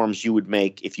reforms you would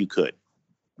make if you could?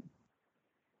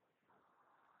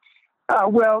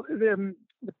 Well, the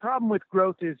problem with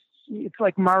growth is it's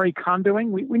like Marie Kondoing.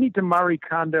 We need to Marie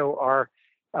Kondo our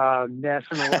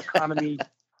national economy,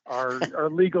 our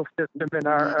legal system, and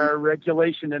our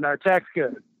regulation and our tax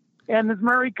code. And as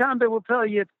Marie Kondo will tell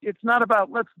you, it's not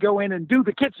about let's go in and do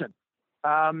the kitchen.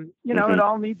 It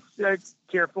all needs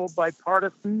careful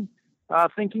bipartisan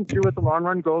thinking through what the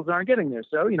long-run goals are and getting there.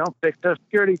 So, fix Social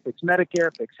Security, fix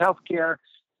Medicare, fix healthcare,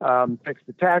 fix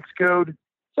the tax code.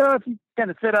 So if you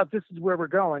kind of set out this is where we're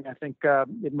going, I think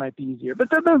it might be easier. But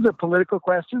those are political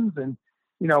questions, and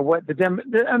what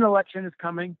an election is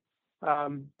coming. I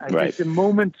think the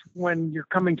moment when you're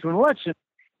coming to an election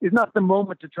is not the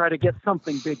moment to try to get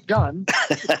something big done.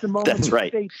 It's the moment to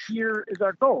say, here is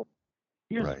our goal.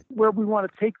 Here's where we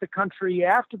want to take the country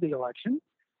after the election.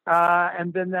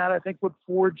 And then that, I think, would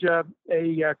forge a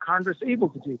Congress able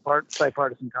to do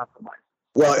bipartisan compromise.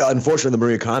 Well, unfortunately, the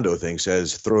Marie Kondo thing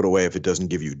says throw it away if it doesn't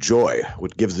give you joy.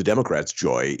 What gives the Democrats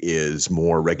joy is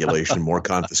more regulation, more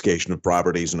confiscation of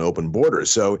properties, and open borders.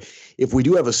 So if we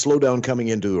do have a slowdown coming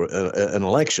into an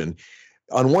election,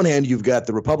 on one hand, you've got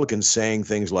the Republicans saying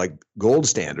things like gold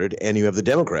standard, and you have the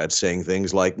Democrats saying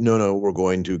things like, no, we're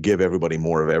going to give everybody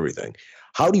more of everything.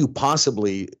 How do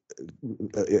the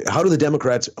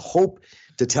Democrats hope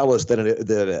to tell us that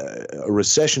a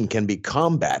recession can be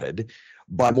combated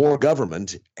by more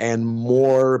government and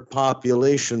more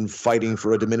population fighting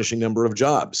for a diminishing number of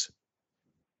jobs?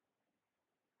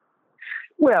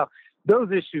 Well, those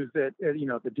issues that,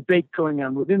 the debate going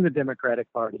on within the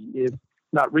Democratic Party is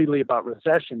not really about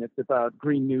recession. It's about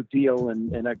Green New Deal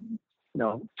and a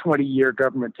 20-year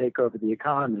government take over the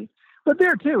economy. But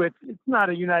there, too, it's not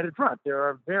a united front. There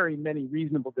are very many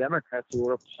reasonable Democrats who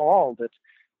are appalled at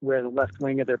where the left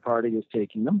wing of their party is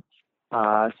taking them.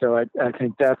 So I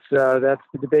think that's the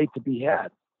debate to be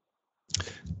had.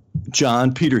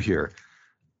 John, Peter here.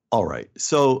 All right.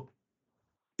 So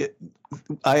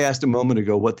I asked a moment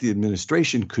ago what the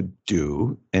administration could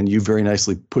do, and you very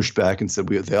nicely pushed back and said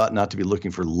they ought not to be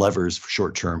looking for levers for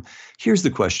short term. Here's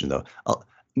the question, though.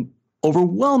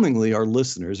 Overwhelmingly, our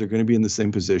listeners are going to be in the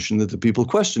same position that the people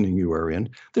questioning you are in.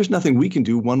 There's nothing we can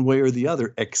do one way or the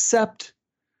other, except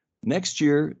next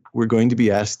year we're going to be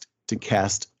asked to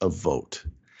cast a vote.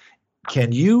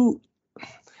 Can you,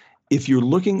 if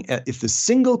the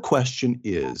single question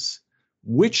is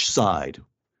which side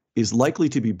is likely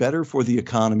to be better for the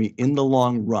economy in the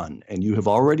long run, and you have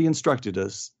already instructed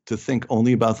us to think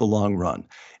only about the long run,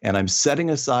 and I'm setting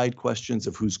aside questions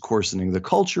of who's coarsening the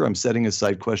culture, I'm setting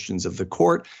aside questions of the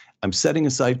court, I'm setting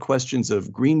aside questions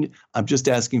of green, I'm just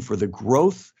asking for the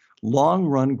growth, long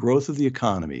run growth of the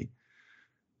economy.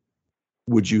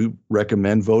 Would you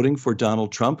recommend voting for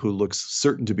Donald Trump, who looks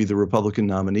certain to be the Republican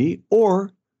nominee,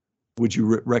 or would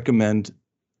you recommend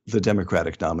the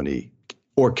Democratic nominee?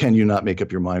 Or can you not make up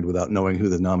your mind without knowing who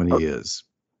the nominee is?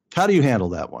 How do you handle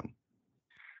that one?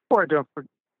 Or don't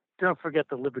forget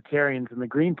the Libertarians and the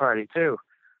Green Party, too.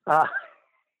 I'm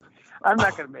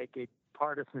not going to make a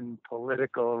partisan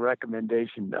political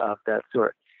recommendation of that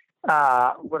sort.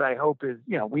 What I hope is,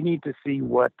 we need to see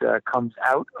what comes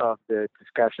out of the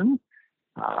discussion,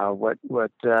 what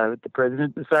the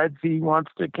president decides he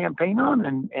wants to campaign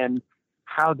on, and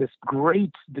how this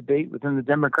great debate within the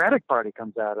Democratic Party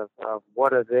comes out of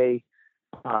what are they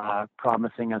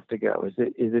promising us to go? Is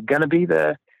it going to be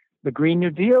the Green New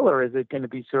Deal, or is it going to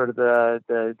be sort of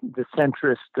the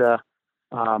centrist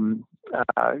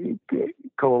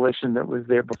coalition that was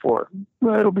there before?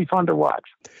 Well, it'll be fun to watch.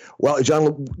 Well,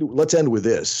 John, let's end with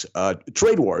this.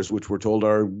 Trade wars, which we're told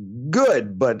are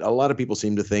good, but a lot of people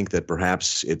seem to think that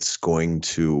perhaps it's going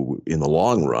to, in the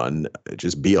long run,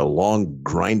 just be a long,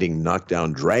 grinding,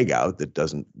 knockdown, drag out that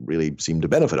doesn't really seem to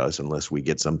benefit us unless we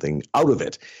get something out of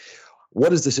it.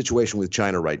 What is the situation with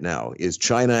China right now? Is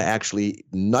China actually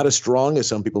not as strong as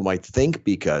some people might think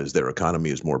because their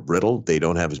economy is more brittle? They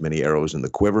don't have as many arrows in the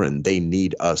quiver, and they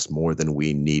need us more than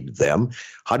we need them.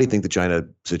 How do you think the China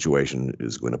situation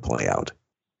is going to play out?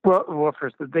 Well,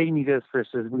 first, they need us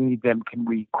versus we need them. Can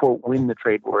we, quote, win the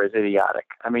trade war is idiotic.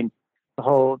 I mean, the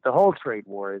whole trade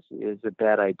war is a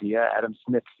bad idea. Adam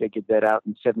Smith figured that out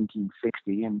in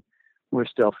 1760, and we're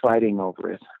still fighting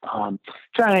over it.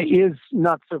 China is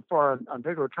not so far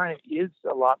unfavorable. China is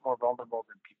a lot more vulnerable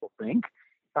than people think.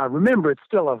 Remember, it's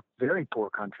still a very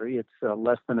poor country. It's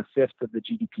less than a fifth of the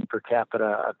GDP per capita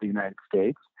of the United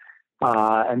States.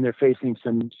 And they're facing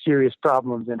some serious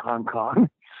problems in Hong Kong.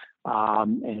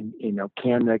 And,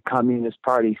 can the Communist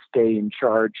Party stay in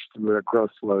charge through a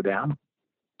growth slowdown?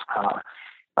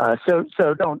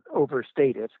 So don't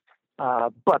overstate it.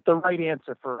 But the right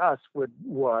answer for us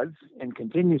was and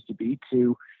continues to be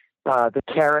the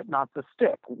carrot, not the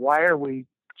stick. Why are we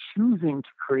choosing to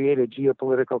create a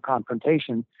geopolitical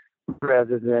confrontation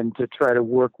rather than to try to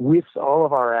work with all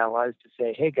of our allies to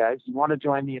say, hey, guys, you want to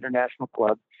join the international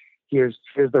club? Here's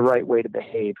the right way to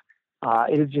behave.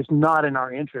 It is just not in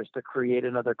our interest to create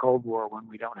another Cold War when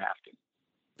we don't have to.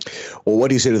 Well, what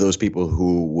do you say to those people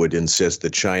who would insist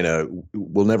that China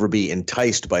will never be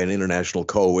enticed by an international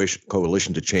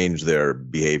coalition to change their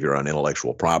behavior on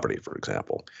intellectual property, for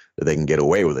example, that they can get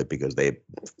away with it because they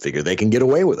figure they can get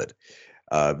away with it?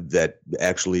 That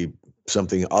actually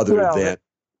something other than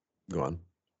 – go on.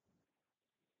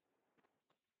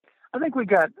 I think we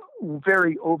got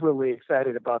very overly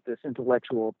excited about this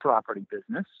intellectual property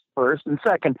business, first. And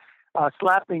second,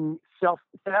 slapping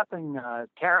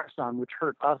tariffs on, which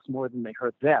hurt us more than they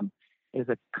hurt them, is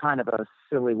a kind of a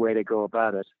silly way to go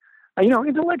about it.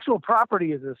 Intellectual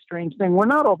property is a strange thing. We're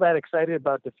not all that excited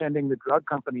about defending the drug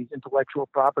companies' intellectual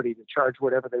property to charge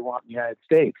whatever they want in the United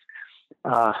States.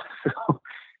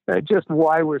 Just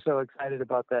why we're so excited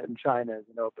about that in China is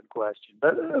an open question.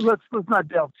 But let's not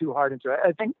delve too hard into it.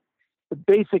 I think the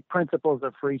basic principles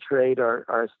of free trade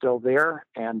are still there,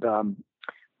 and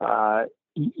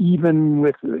even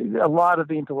with a lot of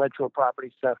the intellectual property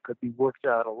stuff could be worked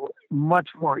out much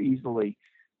more easily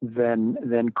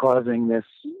than causing this,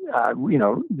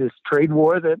 this trade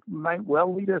war that might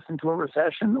well lead us into a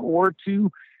recession or to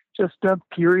just a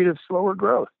period of slower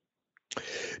growth.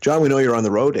 John, we know you're on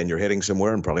the road and you're heading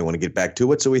somewhere and probably want to get back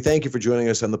to it. So we thank you for joining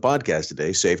us on the podcast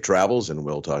today. Safe travels, and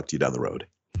we'll talk to you down the road.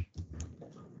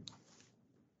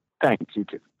 Thanks, you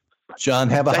too. John,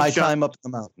 have a high time up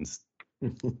in the mountains.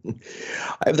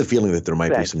 I have the feeling that there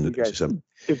might be some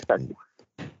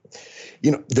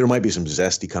there might be some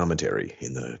zesty commentary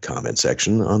in the comment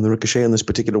section on the Ricochet on this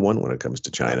particular one when it comes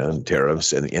to China and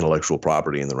tariffs and intellectual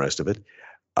property and the rest of it.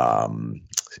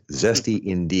 Zesty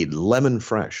indeed. Lemon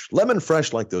fresh. Lemon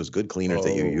fresh, like those good cleaners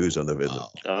that you use on the video.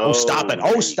 Oh, stop it.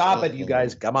 Oh, stop it, you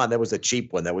guys. Come on. That was a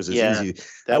cheap one. That was as easy.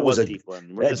 That was a cheap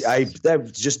one.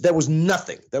 That was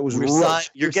nothing. That was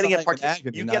you're getting a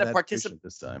participation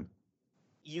this time.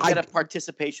 You get a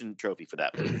participation trophy for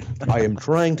that. I am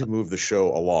trying to move the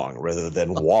show along rather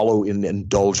than wallow in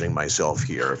indulging myself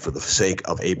here for the sake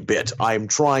of a bit. I'm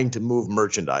trying to move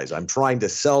merchandise. I'm trying to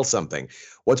sell something.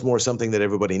 What's more, something that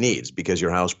everybody needs, because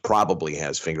your house probably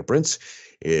has fingerprints.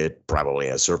 It probably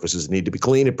has surfaces that need to be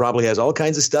cleaned. It probably has all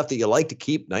kinds of stuff that you like to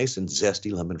keep nice and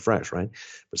zesty, lemon fresh, right?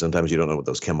 But sometimes you don't know what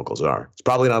those chemicals are. It's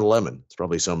probably not a lemon. It's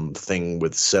probably some thing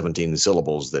with 17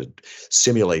 syllables that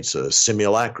simulates a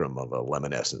simulacrum of a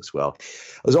lemon essence. Well,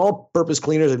 those all-purpose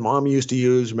cleaners that Mom used to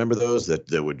use, remember those that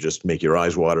would just make your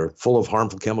eyes water, full of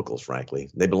harmful chemicals, frankly.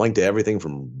 They belong to everything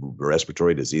from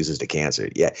respiratory diseases to cancer.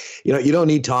 Yeah, you don't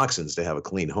need toxins to have a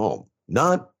clean home.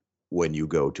 Not when you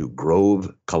go to Grove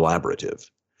Collaborative.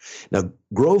 Now,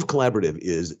 Grove Collaborative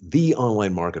is the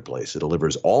online marketplace that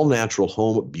delivers all natural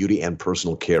home, beauty, and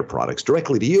personal care products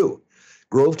directly to you.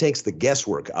 Grove takes the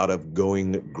guesswork out of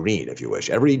going green, if you wish.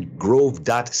 Every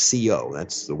grove.co,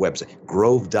 that's the website,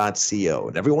 grove.co.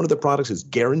 And every one of the products is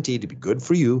guaranteed to be good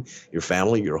for you, your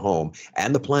family, your home,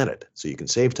 and the planet. So you can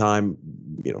save time,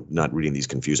 not reading these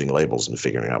confusing labels and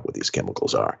figuring out what these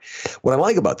chemicals are. What I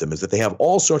like about them is that they have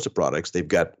all sorts of products. They've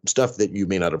got stuff that you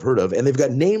may not have heard of, and they've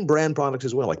got name brand products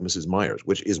as well, like Mrs. Meyer's,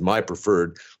 which is my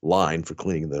preferred line for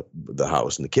cleaning the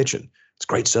house and the kitchen. It's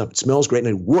great stuff. It smells great,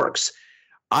 and it works.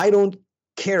 I don't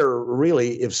care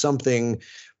really if something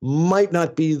might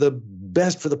not be the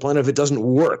best for the planet if it doesn't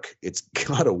work. It's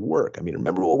got to work. I mean,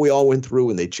 remember what we all went through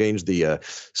when they changed the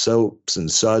soaps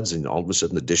and suds, and all of a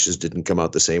sudden the dishes didn't come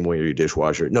out the same way, or your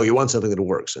dishwasher? No, you want something that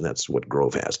works, and that's what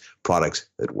Grove has. Products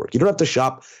that work. You don't have to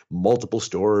shop multiple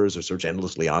stores or search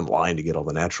endlessly online to get all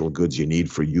the natural goods you need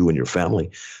for you and your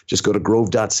family. Just go to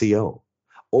grove.co.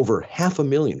 Over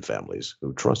 500,000 families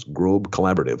who trust Grove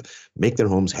Collaborative make their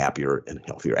homes happier and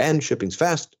healthier. And shipping's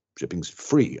fast. Shipping's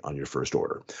free on your first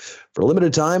order. For a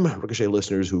limited time, Ricochet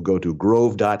listeners who go to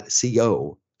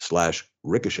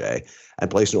grove.co/Ricochet and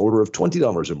place an order of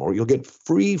 $20 or more, you'll get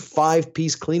free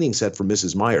 5-piece cleaning set from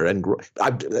Mrs. Meyer. And,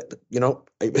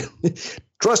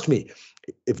 trust me,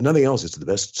 if nothing else, it's the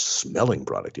best smelling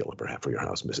product you'll ever have for your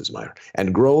house, Mrs. Meyer.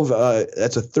 And Grove,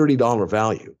 that's a $30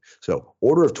 value. So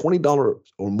order of $20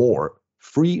 or more,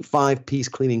 free 5-piece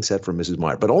cleaning set from Mrs.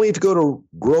 Meyer. But only if you go to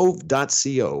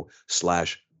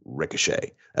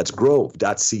grove.co/Ricochet. That's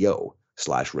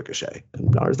grove.co/Ricochet.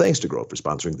 And our thanks to Grove for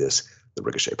sponsoring the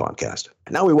Ricochet podcast.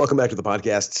 And now we welcome back to the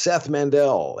podcast Seth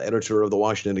Mandel, editor of the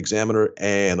Washington Examiner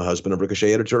and the husband of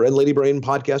Ricochet editor and Lady Brain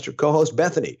podcaster co-host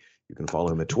Bethany. You can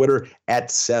follow him at Twitter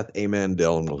at Seth A.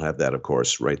 Mandel, and we'll have that, of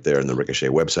course, right there in the Ricochet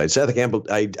website. Seth Campbell,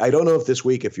 I don't know if this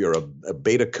week, if you're a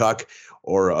beta cuck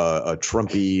or a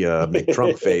Trumpy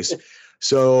McTrump face.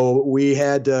 So we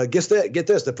had, get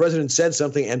this, the president said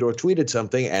something and or tweeted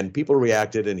something, and people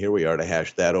reacted, and here we are to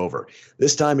hash that over.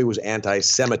 This time it was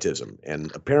anti-Semitism,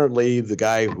 and apparently the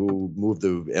guy who moved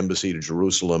the embassy to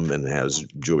Jerusalem and has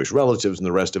Jewish relatives and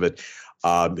the rest of it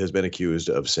has been accused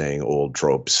of saying old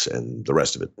tropes and the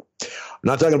rest of it. I'm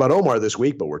not talking about Omar this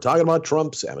week, but we're talking about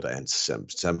Trump's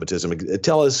anti-Semitism.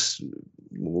 Tell us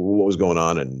what was going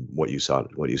on and what you said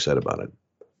about it.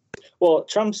 Well,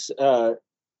 Trump's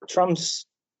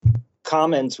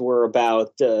comments were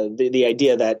about the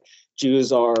idea that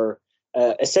Jews are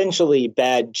essentially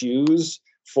bad Jews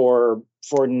for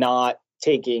not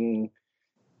taking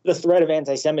the threat of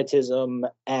anti-Semitism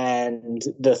and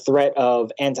the threat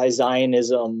of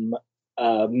anti-Zionism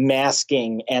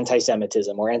masking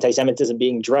anti-Semitism, or anti-Semitism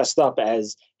being dressed up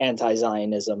as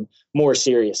anti-Zionism more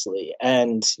seriously.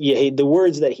 And the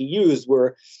words that he used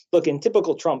were, look, in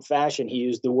typical Trump fashion, he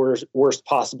used the worst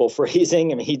possible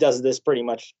phrasing. I mean, he does this pretty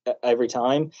much every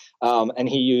time. And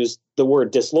he used the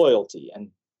word disloyalty. And,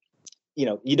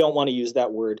 you don't want to use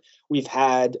that word. We've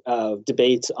had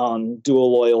debates on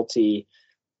dual loyalty,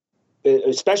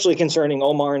 especially concerning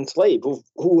Omar and Tlaib,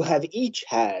 who have each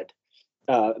had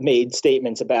made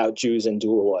statements about Jews and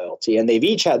dual loyalty, and they've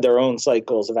each had their own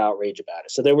cycles of outrage about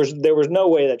it. So there was no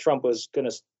way that Trump was going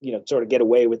to, sort of get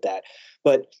away with that.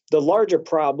 But the larger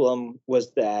problem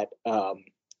was that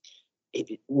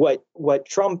what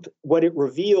it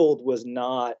revealed was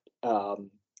not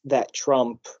that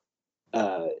Trump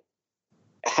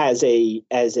has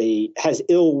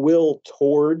ill will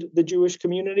toward the Jewish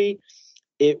community.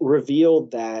 It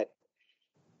revealed that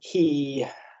he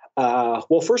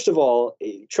Well, first of all,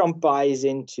 Trump buys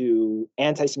into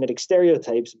anti-Semitic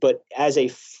stereotypes, but as a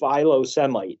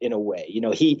philo-Semite in a way.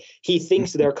 He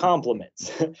thinks they're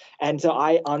compliments. And so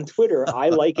on Twitter, I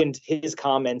likened his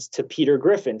comments to Peter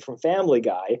Griffin from Family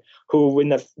Guy, who in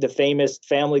the famous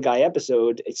Family Guy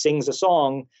episode sings a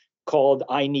song called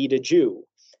 "I Need a Jew."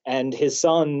 And his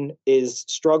son is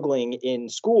struggling in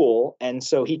school, and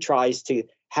so he tries to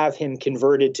have him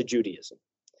converted to Judaism.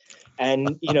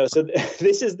 And, so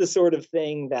this is the sort of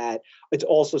thing that it's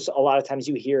also a lot of times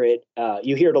you hear it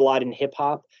a lot in hip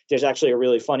hop. There's actually a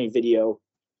really funny video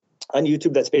on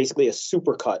YouTube that's basically a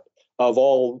supercut of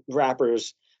all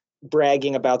rappers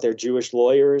bragging about their Jewish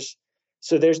lawyers.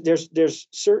 So there's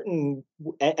certain,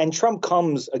 and Trump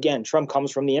comes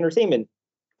from the entertainment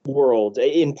world,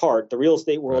 in part, the real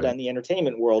estate world and the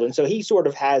entertainment world. And so he sort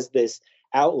of has this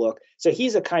outlook. So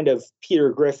he's a kind of Peter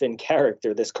Griffin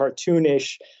character, this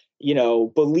cartoonish,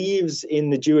 believes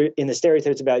in the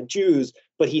stereotypes about Jews,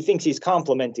 but he thinks he's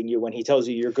complimenting you when he tells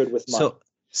you you're good with money. So,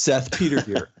 Seth, Peter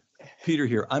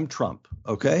here. I'm Trump.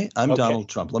 Okay. I'm Donald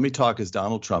Trump. Let me talk as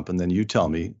Donald Trump, and then you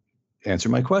answer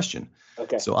my question.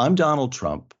 Okay. So I'm Donald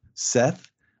Trump. Seth,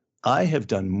 I have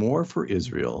done more for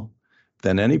Israel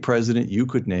than any president you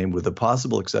could name, with the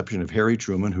possible exception of Harry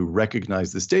Truman, who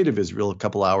recognized the state of Israel a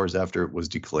couple hours after it was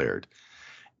declared.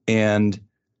 And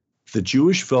the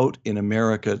Jewish vote in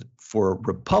America for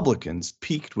Republicans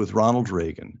peaked with Ronald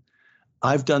Reagan.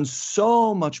 I've done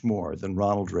so much more than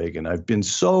Ronald Reagan. I've been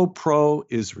so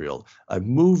pro-Israel. I've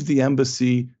moved the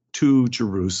embassy to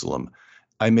Jerusalem.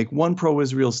 I make one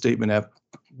pro-Israel statement.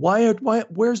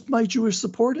 Where's my Jewish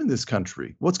support in this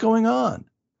country? What's going on?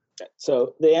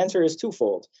 So the answer is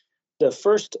twofold. The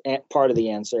first part of the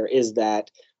answer is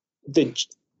that the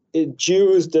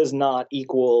Jews does not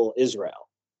equal Israel.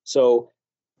 So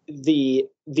the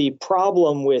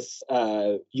problem with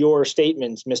your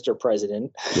statements, Mr.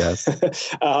 President, yes,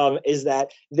 is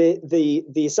that the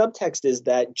subtext is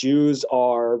that Jews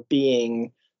are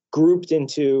being grouped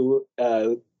into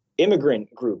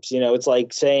immigrant groups. It's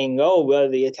like saying,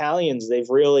 the Italians, they've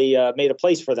really made a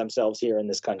place for themselves here in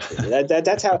this country.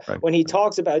 That's how, right. When he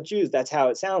talks about Jews, that's how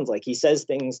it sounds like. He says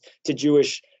things to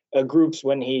Jewish groups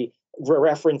when he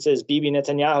references Bibi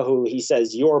Netanyahu. He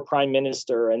says, "Your prime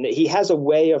minister," and he has a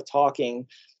way of talking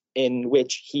in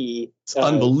which it's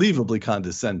unbelievably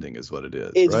condescending is what it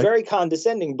is. It's right? very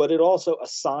condescending, but it also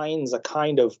assigns a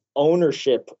kind of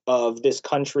ownership of this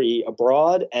country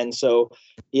abroad. And so,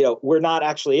 we're not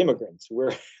actually immigrants.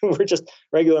 We're just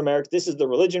regular Americans. This is the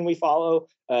religion we follow,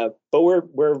 but we're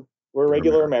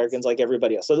regular Americans like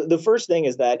everybody else. So the first thing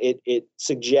is that it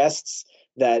suggests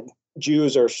that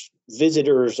Jews are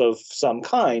visitors of some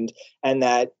kind, and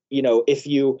that if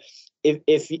you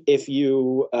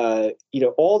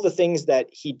all the things that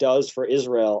he does for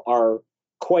Israel are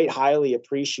quite highly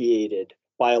appreciated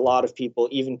by a lot of people,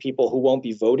 even people who won't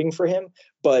be voting for him.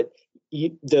 But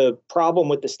the problem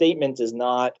with the statement is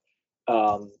not,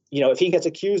 if he gets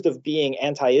accused of being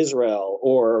anti-Israel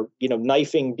or,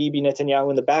 knifing Bibi Netanyahu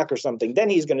in the back or something, then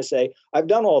he's going to say, "I've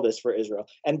done all this for Israel."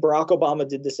 And Barack Obama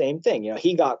did the same thing.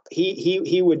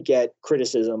 He would get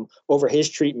criticism over his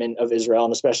treatment of Israel,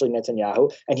 and especially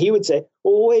Netanyahu. And he would say,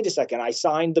 "Well, wait a second. I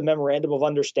signed the memorandum of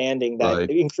understanding that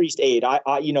increased aid.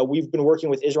 We've been working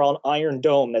with Israel on Iron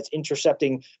Dome that's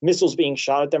intercepting missiles being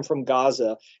shot at them from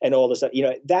Gaza and all this stuff."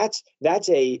 That's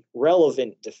a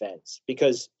relevant defense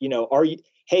because,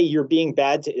 hey, you're being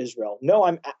bad to Israel. No,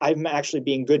 I'm actually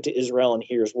being good to Israel, and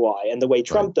here's why. And the way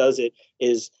Trump does it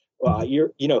is,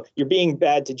 you're being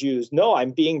bad to Jews. No,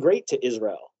 I'm being great to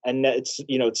Israel. And it's,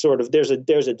 it's sort of, there's a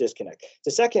disconnect.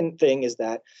 The second thing is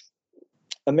that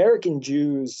American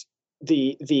Jews,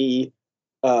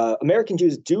 American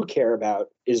Jews do care about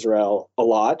Israel a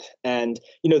lot. And,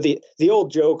 the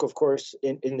old joke, of course,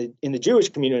 in the Jewish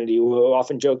community, we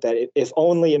often joke that if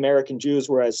only American Jews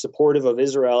were as supportive of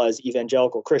Israel as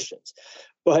evangelical Christians.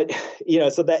 But,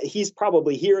 so that he's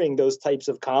probably hearing those types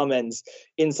of comments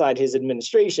inside his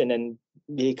administration. And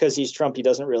because he's Trump, he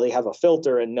doesn't really have a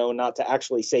filter and know not to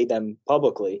actually say them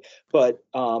publicly. But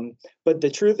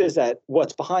the truth is that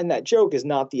what's behind that joke is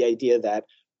not the idea that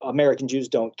American Jews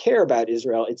don't care about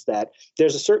Israel. It's that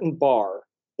there's a certain bar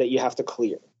that you have to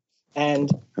clear. And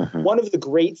one of the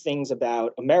great things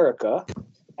about America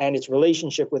and its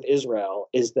relationship with Israel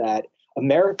is that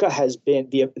America has been,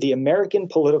 the American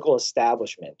political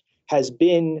establishment has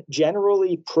been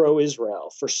generally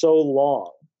pro-Israel for so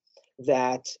long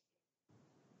that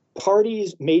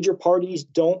major parties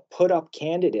don't put up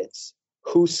candidates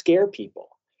who scare people.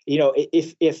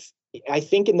 If I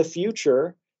think in the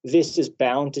future, this is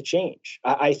bound to change.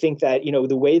 I think that,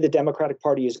 the way the Democratic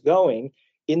Party is going,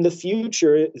 in the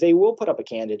future, they will put up a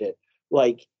candidate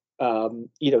like,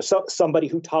 somebody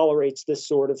who tolerates this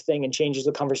sort of thing and changes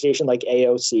the conversation like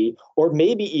AOC, or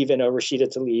maybe even a Rashida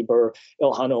Tlaib or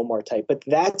Ilhan Omar type. But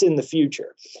that's in the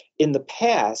future. In the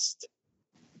past,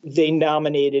 they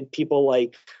nominated people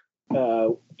like,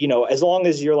 as long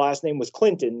as your last name was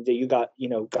Clinton, that you got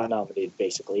nominated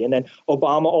basically. And then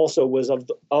Obama also was of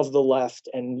the left,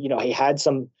 and he had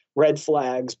some red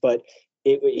flags, but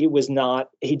he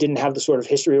didn't have the sort of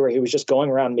history where he was just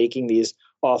going around making these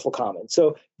awful comments.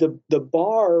 So the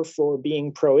bar for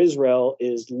being pro-Israel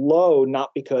is low,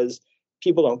 not because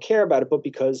people don't care about it, but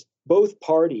because both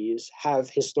parties have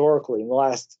historically in the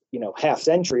last, half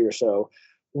century or so,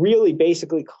 really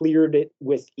basically cleared it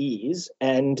with ease,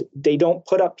 and they don't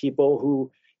put up people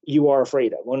who you are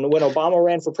afraid of. When Obama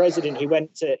ran for president, he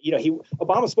went to,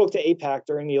 Obama spoke to AIPAC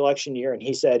during the election year, and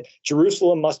he said,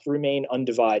 Jerusalem must remain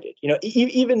undivided.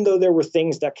 Even though there were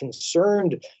things that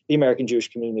concerned the American Jewish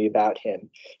community about him,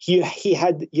 you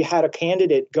had a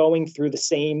candidate going through the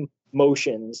same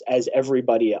motions as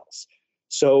everybody else.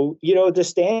 So, the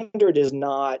standard is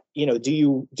not, do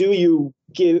you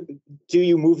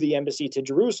move the embassy to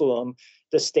Jerusalem?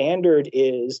 The standard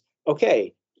is,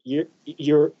 okay,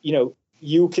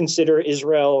 you consider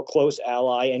Israel a close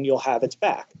ally and you'll have its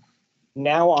back.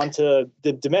 Now onto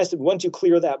the domestic. Once you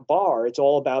clear that bar, it's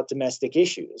all about domestic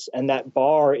issues, and that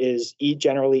bar is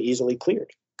generally easily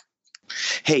cleared.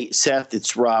 Hey, Seth,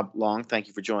 it's Rob Long. Thank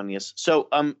you for joining us. So,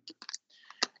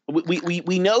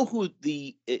 we know who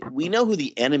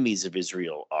the enemies of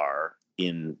Israel are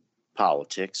in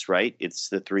politics, right? It's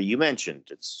the three you mentioned.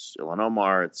 It's Ilhan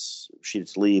Omar, it's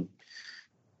Rashida Tlaib,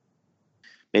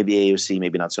 maybe AOC,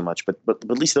 maybe not so much, but at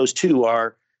least those two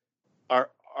are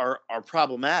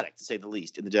problematic, to say the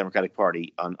least, in the Democratic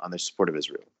Party on their support of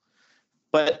Israel.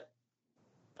 But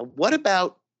what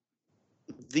about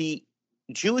the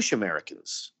Jewish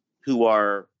Americans who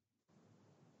are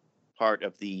part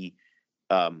of the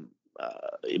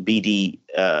BD,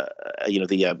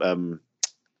 the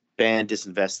Ban,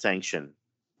 Disinvest, Sanction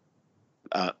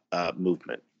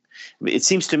movement? It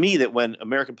seems to me that when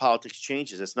American politics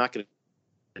changes, it's not going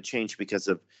to change because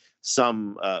of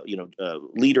some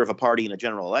leader of a party in a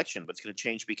general election, but it's going to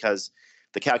change because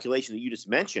the calculation that you just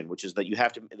mentioned, which is that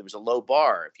there was a low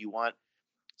bar. If you want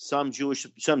some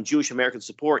Jewish American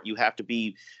support, you have to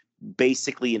be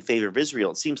basically in favor of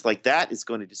Israel. It seems like that is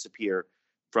going to disappear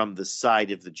from the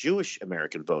side of the Jewish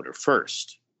American voter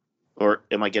first. Or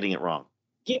am I getting it wrong?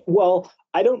 Yeah, well,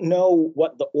 I don't know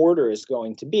what the order is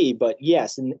going to be, but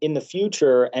yes, in the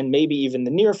future, and maybe even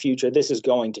the near future, this is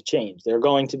going to change. There are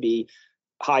going to be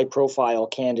high-profile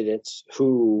candidates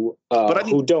who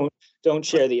don't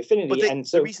share the affinity. But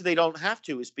the reason they don't have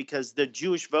to is because the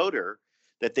Jewish voter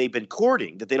that they've been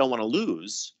courting, that they don't want to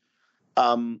lose,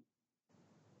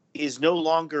 is no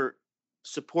longer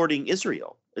supporting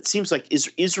Israel. It seems like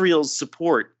Israel's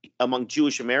support among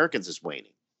Jewish Americans is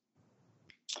waning.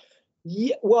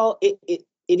 Yeah, well, it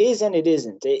is and it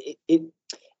isn't.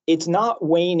 It's not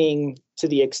waning to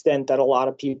the extent that a lot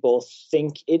of people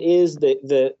think it is.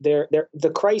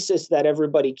 The crisis that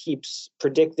everybody keeps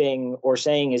predicting or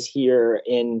saying is here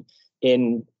in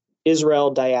Israel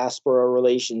diaspora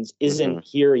relations isn't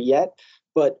here yet.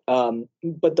 But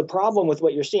the problem with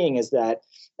what you're seeing is that,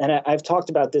 and I've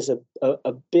talked about this a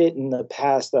bit in the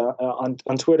past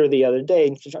on Twitter the other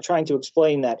day, trying to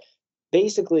explain that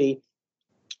basically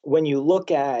when you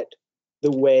look at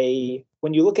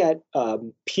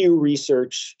Pew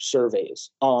Research surveys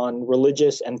on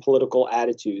religious and political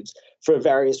attitudes for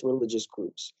various religious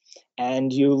groups,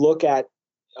 and you look at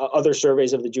other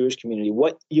surveys of the Jewish community,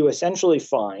 what you essentially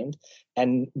find,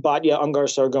 and Batya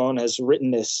Ungar-Sargon has written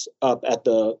this up at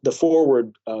the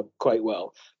foreword quite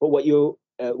well, but what you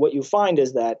find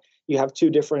is that you have two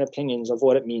different opinions of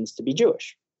what it means to be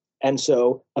Jewish. And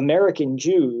so American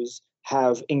Jews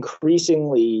have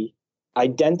increasingly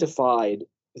identified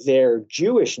their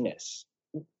Jewishness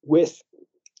with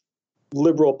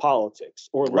liberal politics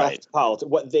or left politics,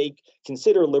 what they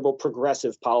consider liberal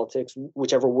progressive politics,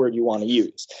 whichever word you want to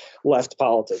use, left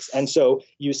politics. And so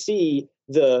you see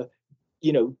the,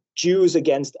 Jews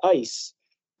against ICE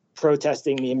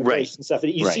protesting the immigration stuff.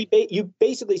 You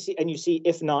basically see, and you see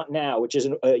If Not Now, which is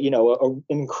an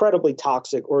incredibly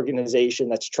toxic organization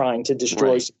that's trying to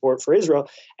destroy support for Israel,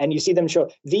 and you see them show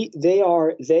you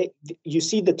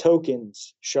see the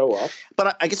tokens show up.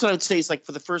 But I guess what I would say is, like,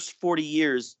 for the first 40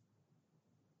 years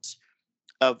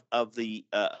of the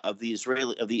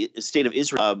state of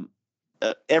Israel,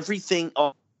 everything,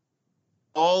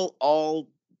 all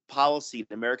policy,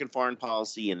 American foreign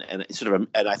policy, and sort of,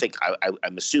 and I think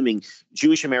I'm assuming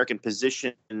Jewish American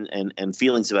position and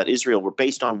feelings about Israel were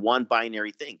based on one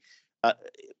binary thing: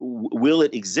 will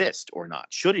it exist or not?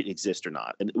 Should it exist or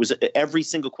not? And it was every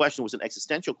single question was an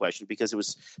existential question because it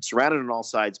was surrounded on all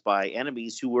sides by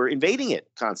enemies who were invading it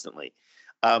constantly.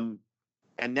 And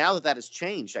now that has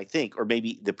changed, I think, or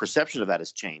maybe the perception of that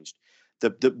has changed.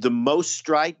 The most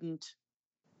strident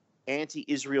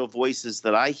anti-Israel voices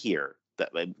that I hear,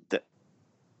 that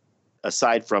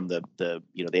aside from the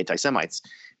anti-Semites,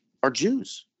 are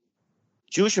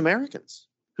Jewish Americans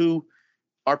who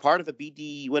are part of a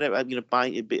BDS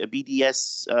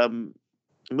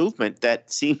movement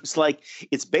that seems like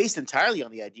it's based entirely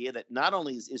on the idea that not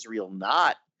only is Israel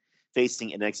not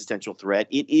facing an existential threat,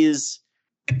 it is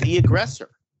the aggressor,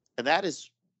 and that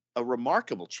is a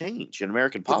remarkable change in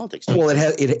American politics. Well,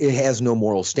 it has no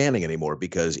moral standing anymore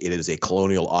because it is a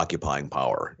colonial occupying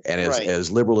power, and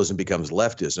as liberalism becomes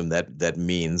leftism, that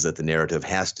means that the narrative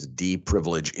has to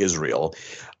deprivilege Israel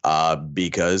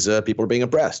because people are being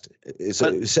oppressed.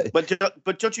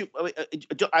 But don't you?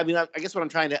 I mean, I guess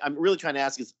what I'm really trying to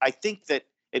ask is, I think that,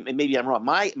 and maybe I'm wrong.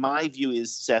 My view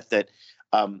is, Seth, that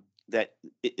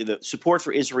the support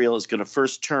for Israel is going to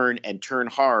first turn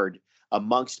hard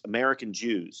amongst American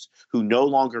Jews who no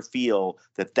longer feel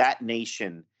that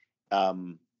nation,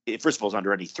 first of all, is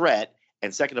under any threat,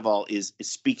 and second of all,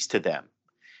 speaks to them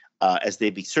as they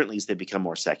become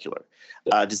more secular.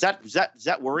 Does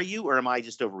that worry you, or am I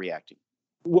just overreacting?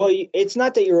 Well, it's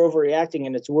not that you're overreacting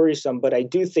and it's worrisome, but I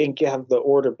do think you have the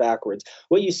order backwards.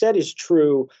 What you said is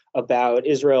true about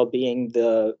Israel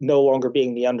no longer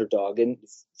being the underdog. And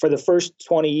for the first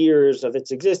 20 years of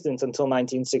its existence until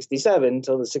 1967,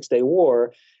 until the Six-Day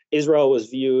War, Israel was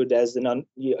viewed as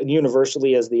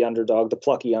universally as the underdog, the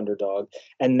plucky underdog.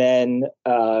 And then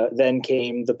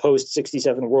came the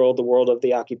post-67 world, the world of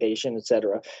the occupation, et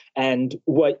cetera. And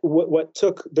what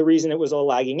took the reason it was a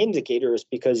lagging indicator is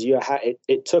because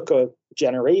it took a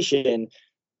generation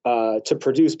to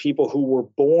produce people who were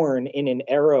born in an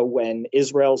era when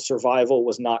Israel's survival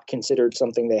was not considered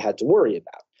something they had to worry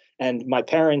about. And my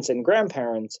parents and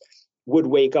grandparents would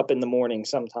wake up in the morning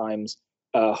sometimes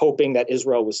hoping that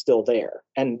Israel was still there.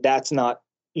 And that's not,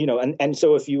 and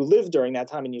so if you lived during that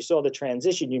time and you saw the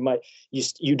transition,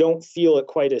 you don't feel it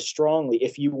quite as strongly.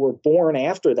 If you were born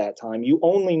after that time, you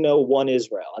only know one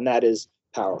Israel, and that is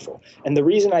powerful. And the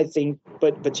reason I think,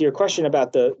 but to your question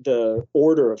about the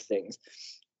order of things,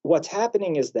 what's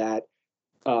happening is that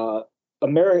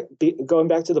going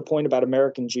back to the point about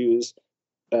American Jews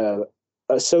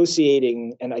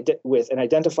associating with and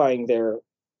identifying their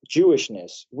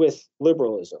Jewishness with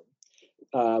liberalism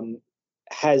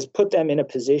has put them in a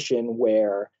position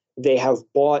where they have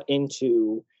bought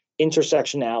into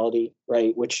intersectionality,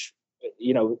 right? Which,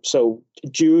 so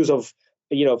Jews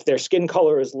if their skin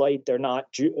color is light, they're not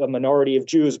a minority of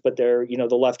Jews, but they're,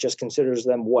 the left just considers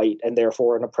them white and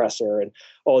therefore an oppressor, and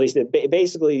all these things.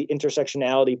 Basically,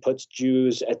 intersectionality puts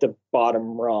Jews at the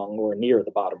bottom rung or near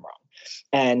the bottom rung.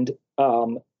 And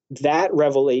that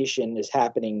revelation is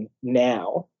happening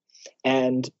now.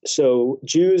 And so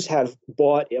Jews have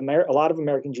a lot of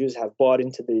American Jews have bought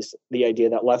into the idea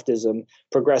that leftism,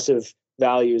 progressive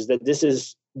values, that this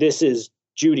is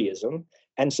Judaism.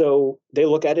 And so they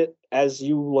look at it as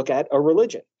you look at a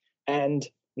religion. And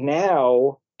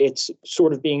now it's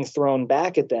sort of being thrown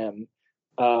back at them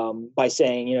by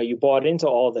saying, you bought into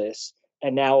all this.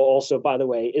 And now also, by the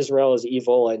way, Israel is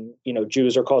evil and,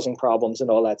 Jews are causing problems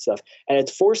and all that stuff. And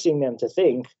it's forcing them to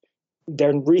think.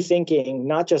 They're rethinking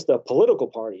not just the political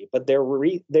party, but they're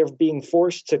being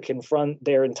forced to confront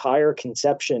their entire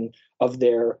conception of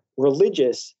their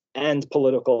religious and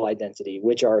political identity,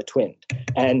 which are twinned.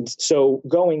 And so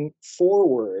going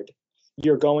forward,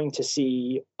 you're going to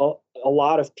see a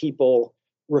lot of people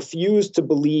refuse to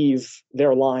believe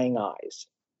their lying eyes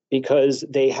because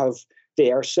they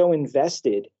are so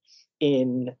invested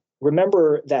in,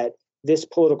 remember that this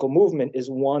political movement is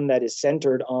one that is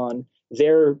centered on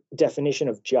their definition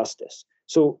of justice.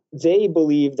 So they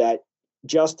believe that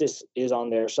justice is on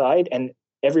their side and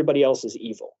everybody else is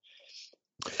evil.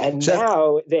 And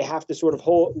now they have to sort of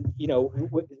hold,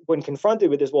 when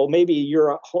confronted with this, well, maybe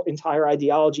your whole entire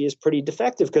ideology is pretty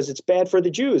defective because it's bad for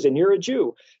the Jews and you're a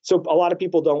Jew. So a lot of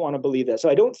people don't want to believe that. So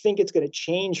I don't think it's going to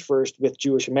change first with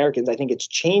Jewish Americans. I think it's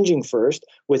changing first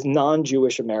with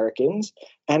non-Jewish Americans.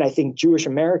 And I think Jewish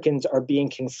Americans are being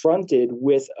confronted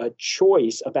with a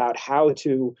choice about how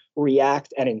to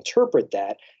react and interpret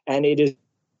that. And it is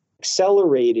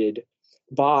accelerated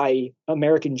by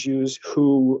American Jews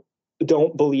who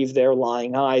don't believe their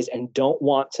lying eyes and don't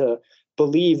want to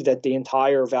believe that the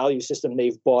entire value system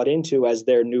they've bought into as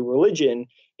their new religion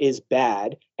is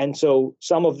bad. And so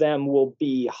some of them will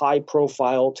be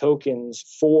high-profile tokens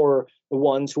for the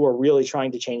ones who are really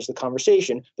trying to change the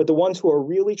conversation. But the ones who are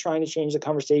really trying to change the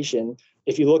conversation,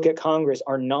 if you look at Congress,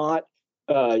 are not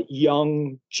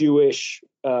young Jewish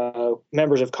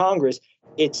members of Congress.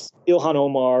 It's Ilhan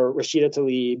Omar, Rashida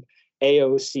Tlaib,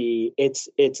 AOC.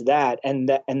 It's that, and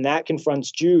that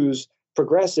confronts Jews,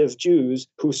 progressive Jews,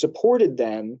 who supported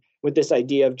them with this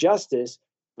idea of justice,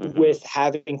 with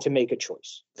having to make a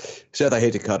choice. Seth, I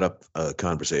hate to cut up a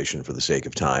conversation for the sake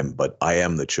of time, but I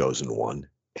am the chosen one,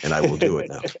 and I will do it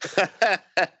now.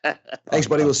 Thanks,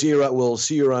 buddy. We'll see you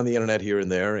on the internet here and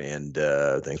there, and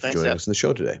thanks for joining us in the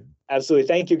show today. Absolutely.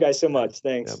 Thank you guys so much.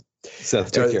 Thanks. Yeah.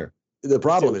 Seth, take care. The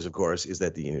problem is, of course, is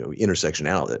that the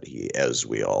intersectionality, as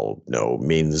we all know,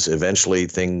 means eventually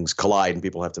things collide and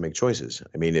people have to make choices.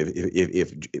 I mean,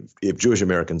 if Jewish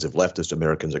Americans, if leftist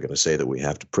Americans are going to say that we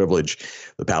have to privilege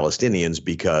the Palestinians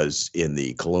because in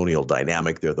the colonial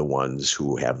dynamic they're the ones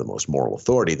who have the most moral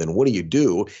authority, then what do you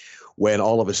do when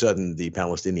all of a sudden the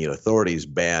Palestinian authorities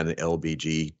ban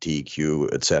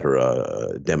LGBTQ, et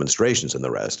cetera, demonstrations and the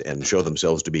rest, and show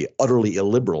themselves to be utterly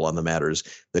illiberal on the matters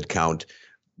that count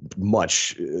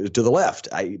much to the left?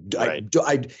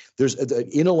 There's the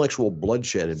intellectual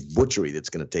bloodshed and butchery that's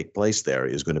going to take place there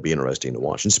is going to be interesting to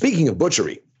watch. And speaking of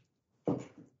butchery,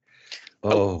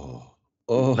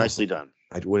 nicely done.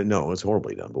 No, it's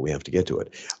horribly done, but we have to get to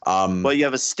it. Well, you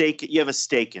have a stake. You have a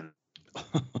stake in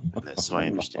this, so I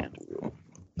understand.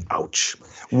 Ouch.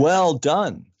 Well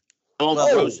done.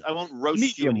 I won't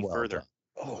roast you any further.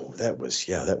 Oh, that was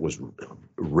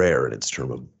rare in its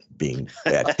term of being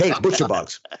bad. Hey, Butcher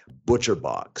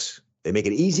Box. They make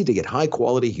it easy to get high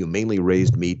quality, humanely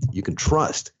raised meat you can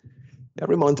trust.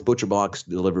 Every month, Butcher Box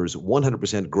delivers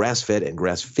 100% grass-fed and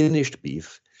grass-finished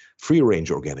beef, free-range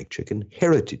organic chicken,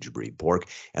 heritage breed pork,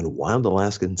 and wild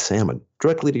Alaskan salmon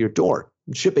directly to your door.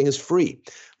 Shipping is free.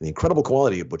 The incredible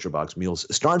quality of Butcher Box meals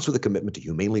starts with a commitment to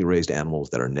humanely raised animals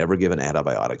that are never given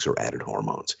antibiotics or added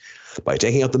hormones. By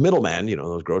taking out the middleman,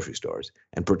 those grocery stores,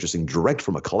 and purchasing direct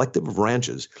from a collective of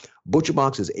ranches, Butcher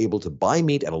Box is able to buy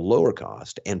meat at a lower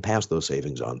cost and pass those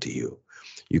savings on to you.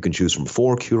 You can choose from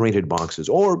 4 curated boxes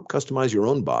or customize your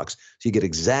own box so you get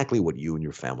exactly what you and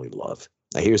your family love.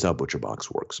 Now, here's how Butcher Box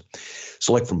works.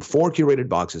 Select from 4 curated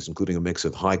boxes, including a mix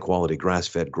of high-quality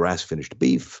grass-fed, grass-finished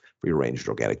beef, free-range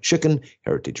organic chicken,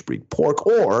 heritage breed pork,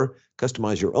 or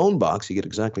customize your own box. You get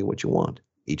exactly what you want.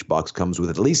 Each box comes with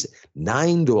at least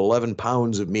 9 to 11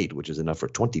 pounds of meat, which is enough for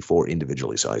 24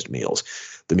 individually sized meals.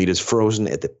 The meat is frozen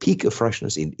at the peak of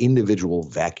freshness in individual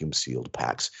vacuum-sealed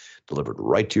packs, delivered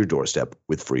right to your doorstep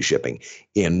with free shipping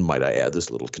in, might I add,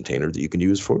 this little container that you can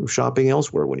use for shopping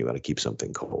elsewhere when you want to keep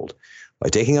something cold. By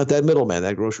taking out that middleman,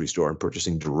 that grocery store, and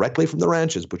purchasing directly from the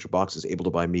ranches, Butcher Box is able to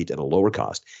buy meat at a lower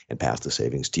cost and pass the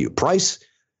savings to you. Price,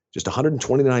 just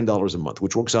 $129 a month,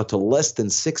 which works out to less than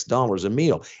 $6 a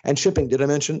meal. And shipping, did I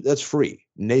mention? That's free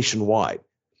nationwide,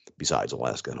 besides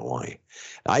Alaska and Hawaii.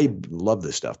 I love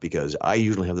this stuff because I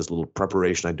usually have this little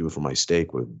preparation I do for my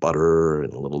steak with butter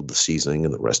and a little seasoning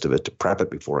and the rest of it to prep it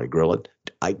before I grill it.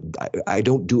 I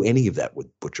don't do any of that with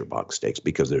Butcher Box steaks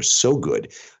because they're so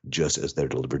good just as they're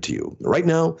delivered to you. Right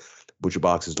now, Butcher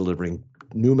Box is delivering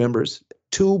new members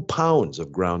 2 pounds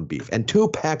of ground beef and 2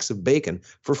 packs of bacon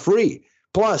for free,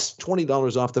 plus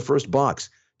 $20 off the first box.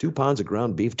 2 pounds of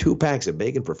ground beef, 2 packs of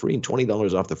bacon for free, and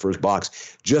 $20 off the first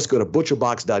box. Just go to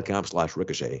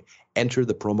butcherbox.com/ricochet. Enter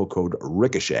the promo code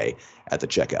Ricochet at the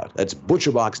checkout. That's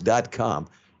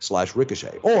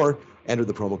butcherbox.com/ricochet. Or enter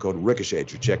the promo code Ricochet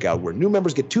at your checkout, where new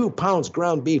members get 2 pounds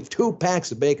ground beef, 2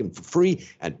 packs of bacon for free,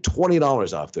 and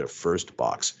 $20 off their first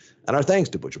box. And our thanks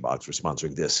to Butcher Box for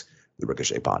sponsoring this, the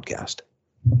Ricochet podcast.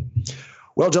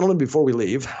 Well, gentlemen, before we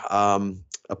leave,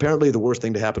 apparently the worst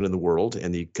thing to happen in the world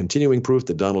and the continuing proof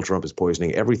that Donald Trump is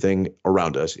poisoning everything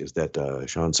around us is that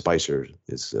Sean Spicer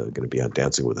is going to be on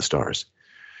Dancing with the Stars.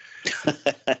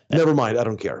 Never mind. I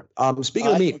don't care.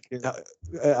 Speaking of meat,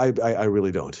 I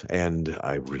really don't. And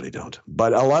I really don't.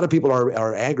 But a lot of people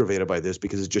are aggravated by this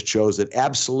because it just shows that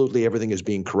absolutely everything is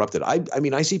being corrupted. I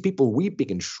mean, I see people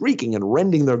weeping and shrieking and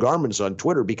rending their garments on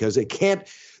Twitter because they can't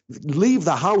leave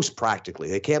the house practically.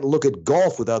 They can't look at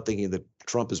golf without thinking that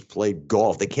Trump has played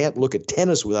golf. They can't look at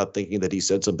tennis without thinking that he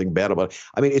said something bad about it.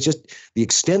 I mean, it's just the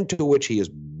extent to which he has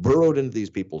burrowed into these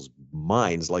people's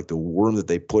minds like the worm that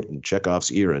they put in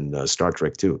Chekhov's ear in Star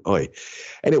Trek 2. Oy.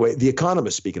 Anyway, The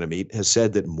Economist, speaking of meat, has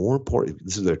said that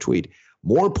this is their tweet,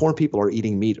 more poor people are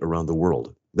eating meat around the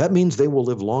world. That means they will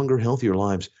live longer, healthier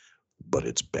lives, but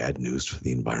it's bad news for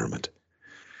the environment.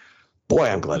 Boy,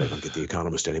 I'm glad I don't get The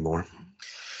Economist anymore.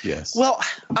 Yes. Well,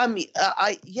 I mean,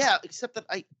 except that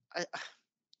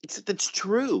except it's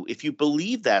true. If you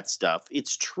believe that stuff,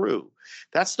 it's true.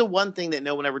 That's the one thing that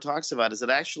no one ever talks about, is that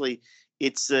actually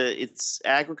it's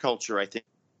agriculture, I think,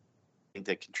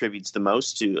 that contributes the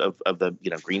most to of the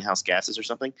greenhouse gases or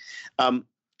something.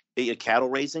 Cattle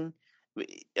raising.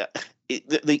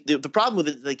 The problem with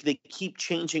it, they keep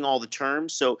changing all the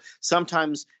terms. So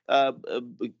sometimes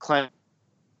climate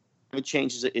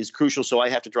change is crucial, so I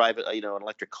have to drive an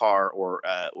electric car or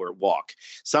walk.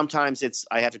 Sometimes it's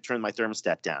I have to turn my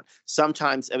thermostat down.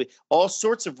 Sometimes all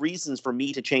sorts of reasons for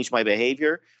me to change my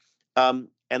behavior, and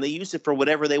they use it for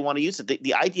whatever they want to use it.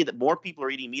 The idea that more people are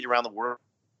eating meat around the world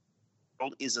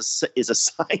is a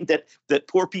sign that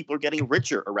poor people are getting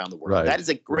richer around the world. Right, that is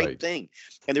a great thing,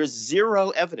 and there's zero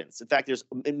evidence. In fact, there's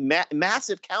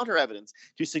massive counter evidence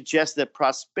to suggest that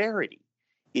prosperity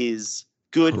is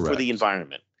good for the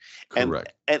environment.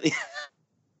 Correct. And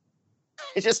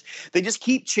they just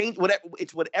keep changing.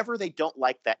 Whatever they don't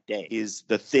like that day is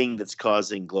the thing that's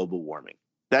causing global warming.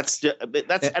 And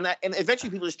eventually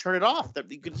people just turn it off.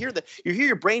 You can hear you hear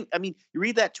your brain. I mean, you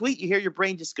read that tweet, you hear your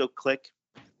brain just go click.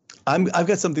 I've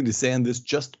got something to say on this,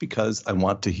 just because I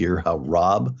want to hear how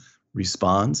Rob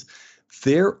responds.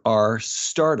 There are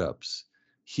startups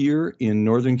here in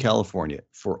Northern California.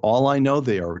 For all I know,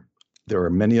 there are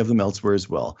many of them elsewhere as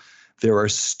well. There are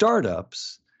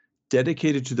startups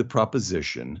dedicated to the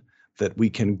proposition that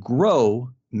we can grow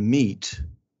meat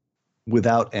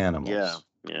without animals.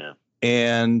 Yeah.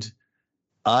 And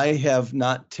I have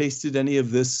not tasted any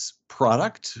of this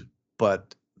product,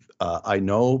 but I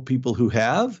know people who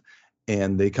have,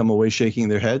 and they come away shaking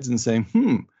their heads and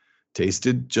saying,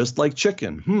 tasted just like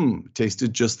chicken.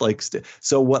 Tasted just like steak.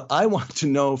 So what I want to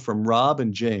know from Rob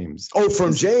and James. Oh,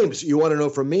 from James. You want to know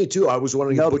from me, too. I was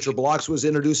wondering if Butcher Blocks was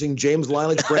introducing James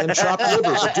Lilacs brand chopped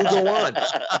liver, but do go on.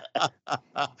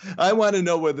 I want to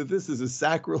know whether this is a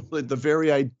sacrilege, the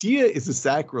very idea is a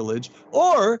sacrilege,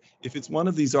 or if it's one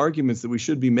of these arguments that we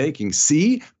should be making.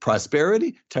 See,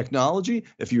 prosperity, technology.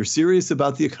 If you're serious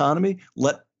about the economy,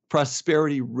 let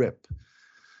prosperity rip.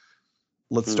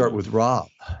 Let's start with Rob.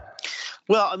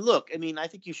 Well, look, I mean, I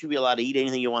think you should be allowed to eat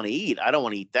anything you want to eat. I don't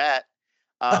want to eat that.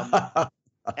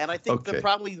 And I think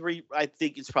I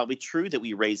think it's probably true that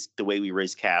the way we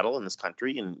raise cattle in this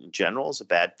country in general is a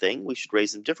bad thing. We should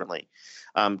raise them differently.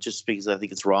 Just because I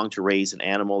think it's wrong to raise an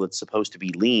animal that's supposed to be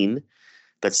lean.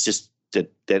 That's just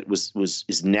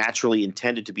is naturally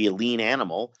intended to be a lean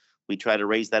animal. We try to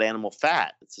raise that animal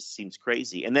fat. It just seems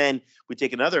crazy. And then we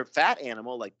take another fat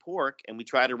animal like pork and we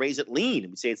try to raise it lean.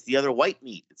 And we say it's the other white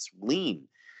meat. It's lean.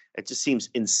 It just seems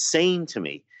insane to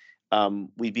me.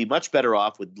 We'd be much better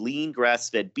off with lean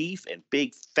grass-fed beef and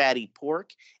big fatty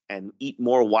pork, and eat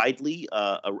more widely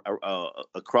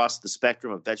across the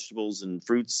spectrum of vegetables and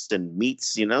fruits and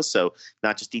meats, so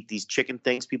not just eat these chicken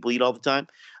things people eat all the time.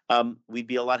 We'd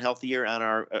be a lot healthier and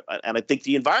I think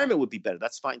the environment would be better.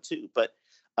 That's fine too. But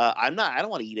I don't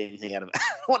want to eat anything I don't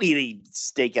want to eat any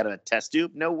steak out of a test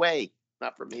tube. No way.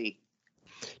 Not for me.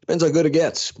 Depends how good it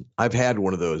gets. I've had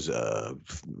one of those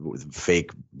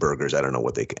fake burgers. I don't know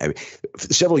what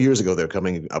several years ago, they were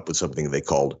coming up with something they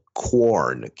called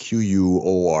Quorn,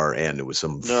 Quorn. It was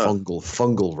some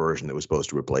fungal version that was supposed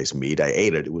to replace meat. I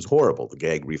ate it. It was horrible. The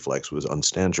gag reflex was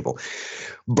unstanchable.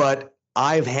 But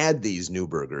I've had these new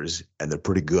burgers, and they're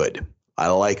pretty good. I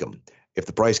like them. If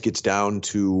the price gets down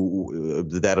to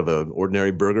that of an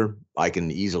ordinary burger, I can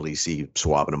easily see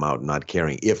swapping them out and not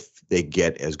caring if they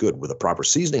get as good with a proper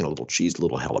seasoning, a little cheese, a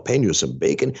little jalapeno, some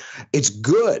bacon. It's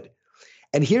good.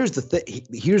 And here's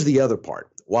the other part.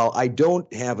 While I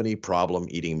don't have any problem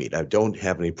eating meat, I don't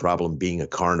have any problem being a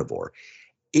carnivore.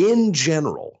 In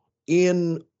general,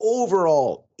 in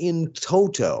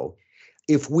toto,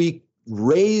 if we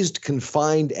raised,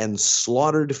 confined, and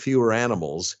slaughtered fewer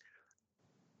animals,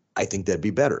 I think that'd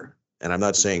be better. And I'm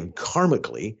not saying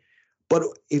karmically, but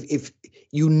if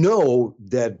you know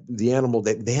that the animal,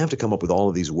 they have to come up with all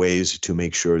of these ways to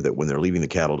make sure that when they're leaving the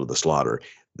cattle to the slaughter,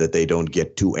 that they don't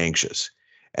get too anxious.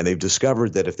 And they've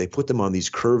discovered that if they put them on these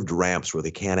curved ramps where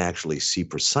they can't actually see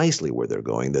precisely where they're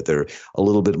going, that they're a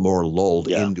little bit more lulled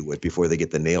into it before they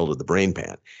get the nail to the brain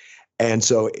pan. And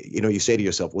so, you say to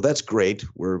yourself, well, that's great.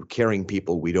 We're caring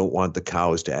people. We don't want the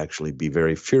cows to actually be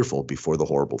very fearful before the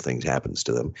horrible things happens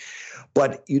to them.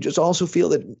 But you just also feel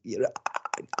that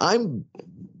I'm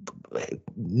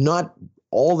not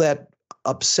all that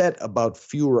upset about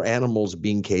fewer animals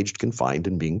being caged, confined,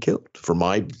 and being killed for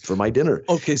my dinner.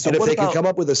 Okay, so and if they can come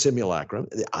up with a simulacrum,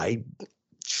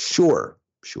 sure.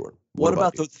 What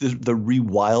about the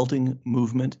rewilding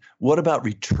movement? What about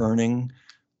returning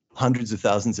hundreds of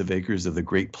thousands of acres of the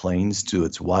Great Plains to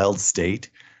its wild state?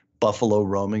 buffalo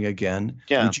roaming again.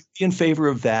 Yeah. Would you be in favor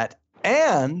of that?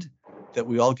 And that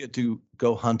we all get to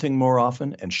go hunting more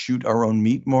often and shoot our own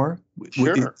meat more?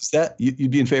 Sure. Is that,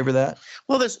 you'd be in favor of that?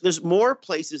 Well, there's more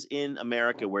places in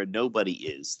America where nobody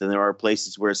is than there are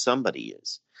places where somebody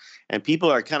is. And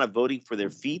people are kind of voting for their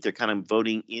feet. They're kind of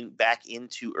voting back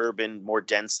into urban, more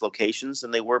dense locations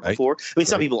than they were before. I mean,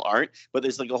 some people aren't, but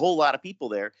there's like a whole lot of people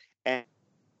there. And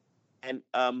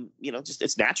just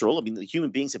it's natural. I mean, the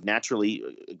human beings have naturally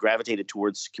gravitated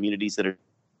towards communities that are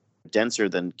denser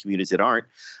than communities that aren't.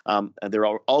 And there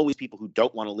are always people who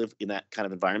don't want to live in that kind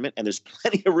of environment. And there's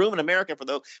plenty of room in America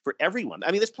for everyone.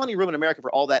 I mean, there's plenty of room in America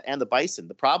for all that and the bison.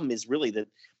 The problem is really that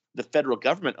the federal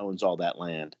government owns all that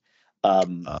land. I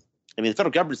mean, the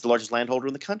federal government is the largest landholder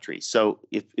in the country. So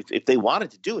if they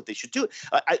wanted to do it, they should do it.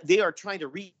 They are trying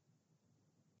to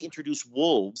reintroduce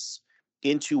wolves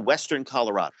into Western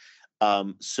Colorado.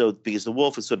 So because the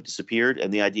wolf has sort of disappeared,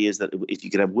 and the idea is that if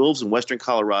you could have wolves in Western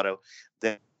Colorado,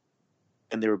 then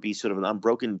and there would be sort of an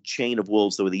unbroken chain of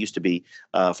wolves the way they used to be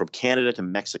from Canada to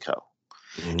Mexico.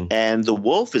 Mm-hmm. And the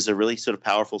wolf is a really sort of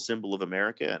powerful symbol of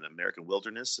America and American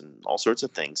wilderness and all sorts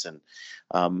of things. And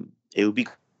it would be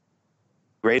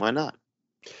great. Why not?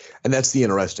 And that's the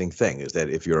interesting thing, is that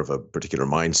if you're of a particular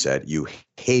mindset, you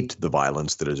hate the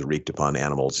violence that is wreaked upon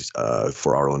animals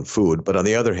for our own food. But on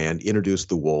the other hand, introduce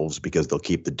the wolves because they'll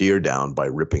keep the deer down by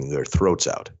ripping their throats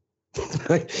out.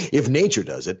 If nature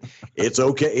does it, it's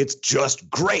okay. It's just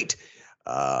great.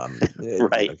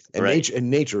 Right. And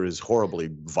nature is horribly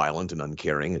violent and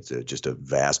uncaring. It's just a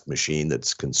vast machine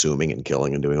that's consuming and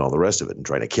killing and doing all the rest of it and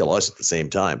trying to kill us at the same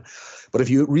time. But if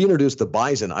you reintroduce the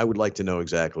bison, I would like to know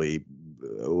exactly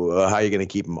how you're going to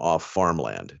keep them off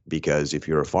farmland. Because if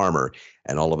you're a farmer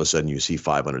and all of a sudden you see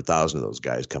 500,000 of those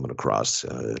guys coming across,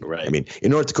 I mean,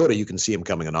 in North Dakota, you can see them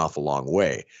coming an awful long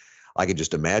way. I can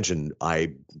just imagine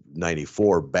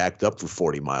I-94 backed up for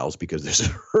 40 miles because there's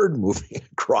a herd moving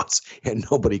across and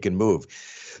nobody can move.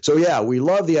 So yeah, we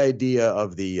love the idea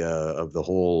of the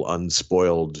whole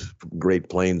unspoiled Great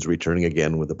Plains returning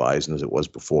again with the bison as it was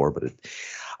before, but it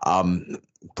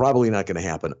probably not going to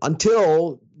happen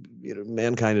until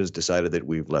mankind has decided that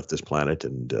we've left this planet,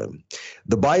 and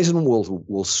the bison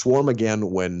will swarm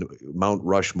again when Mount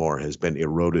Rushmore has been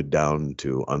eroded down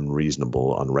to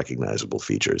unreasonable, unrecognizable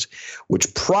features,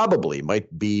 which probably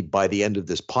might be by the end of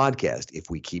this podcast if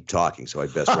we keep talking. So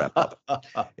I'd best wrap up.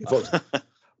 Hey, folks,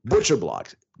 Butcher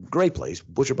Blocks, great place.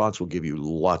 Butcher Blocks will give you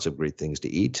lots of great things to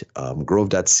eat.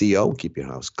 Grove.co, keep your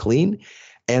house clean.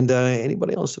 And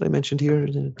anybody else that I mentioned here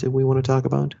that we want to talk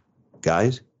about?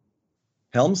 Guys?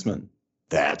 Helmsman.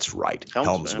 That's right.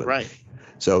 Helmsman. Right.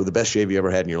 So the best shave you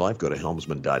ever had in your life, go to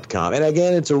helmsman.com. And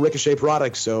again, it's a Ricochet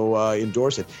product, so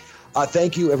endorse it.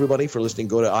 Thank you, everybody, for listening.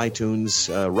 Go to iTunes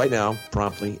right now,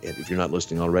 promptly. And if you're not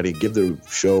listening already, give the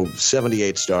show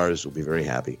 78 stars. We'll be very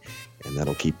happy. And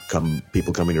that'll keep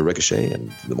people coming to Ricochet.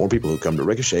 And the more people who come to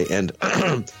Ricochet and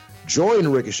join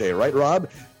Ricochet, right, Rob?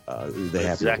 The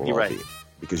happier we'll all be.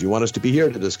 Because you want us to be here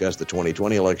to discuss the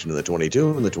 2020 election and the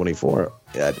 22 and the 24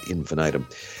 ad infinitum.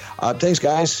 Thanks,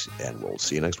 guys, and we'll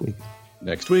see you next week.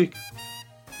 Next week,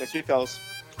 fellas.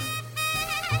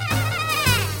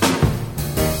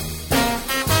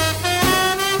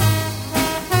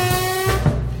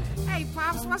 Hey,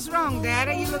 Pops, what's wrong,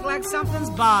 Daddy? You look like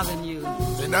something's bothering you.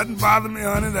 Ain't nothing bother me,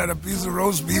 honey, that a piece of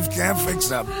roast beef can't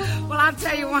fix up. Well, I'll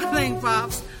tell you one thing,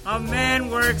 Pops. A man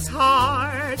works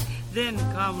hard, then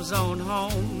comes on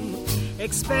home,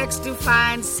 expects to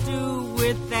find stew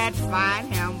with that fine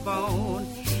ham bone.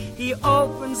 He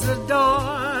opens the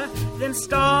door, then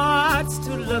starts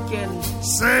to looking.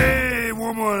 Say,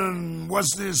 woman,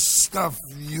 what's this stuff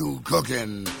you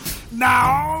cooking?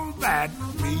 Now all that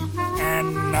meat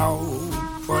and no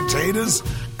potatoes,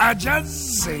 I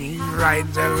just ain't right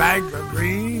like a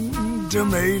green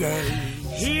tomato.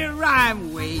 Here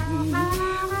I'm waiting,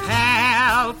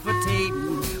 palpitating,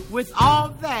 with all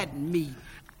that meat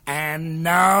and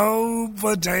no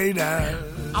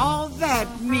potatoes. All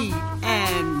that meat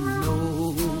and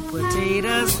no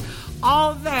potatoes.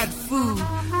 All that food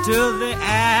to the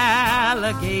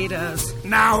alligators.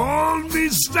 Now hold me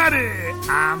steady,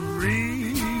 I'm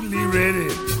really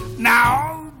ready. Now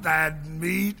all that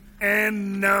meat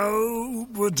and no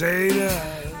potatoes.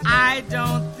 I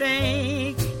don't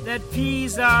think that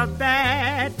peas are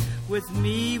bad. With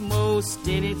me, most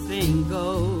anything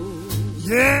goes.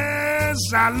 Yes,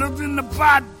 I looked in the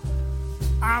pot.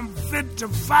 I'm fit to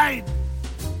fight.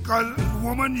 'Cause,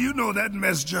 woman, you know that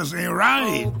mess just ain't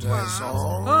right. Oh, that's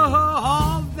all.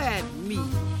 All that meat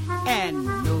and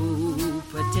no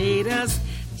potatoes.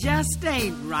 just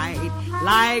ain't right,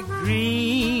 like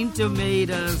green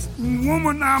tomatoes.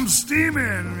 Woman, I'm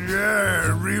steaming,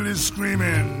 yeah, really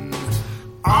screaming.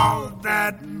 All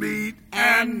that meat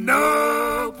and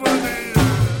no potatoes.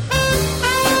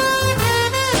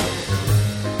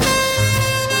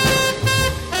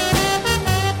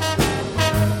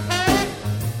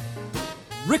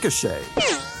 Ricochet.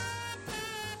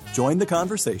 Join the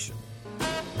conversation.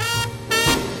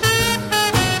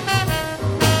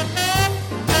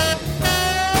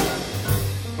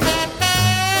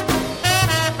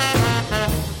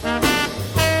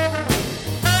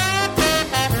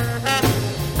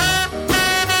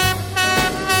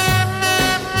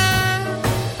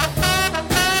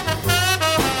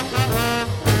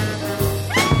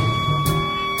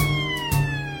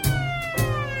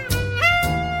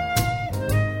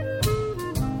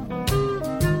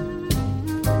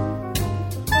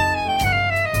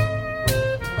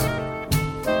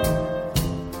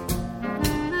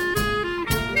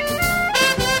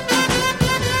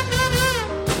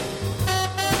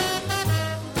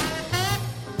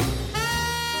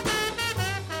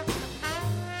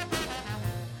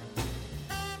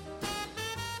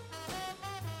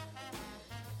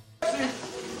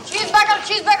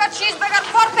 Cheeseburger,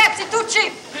 4 Pepsi, 2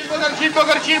 chip.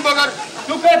 Cheeseburger,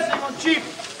 2 Pepsi, 1 chip.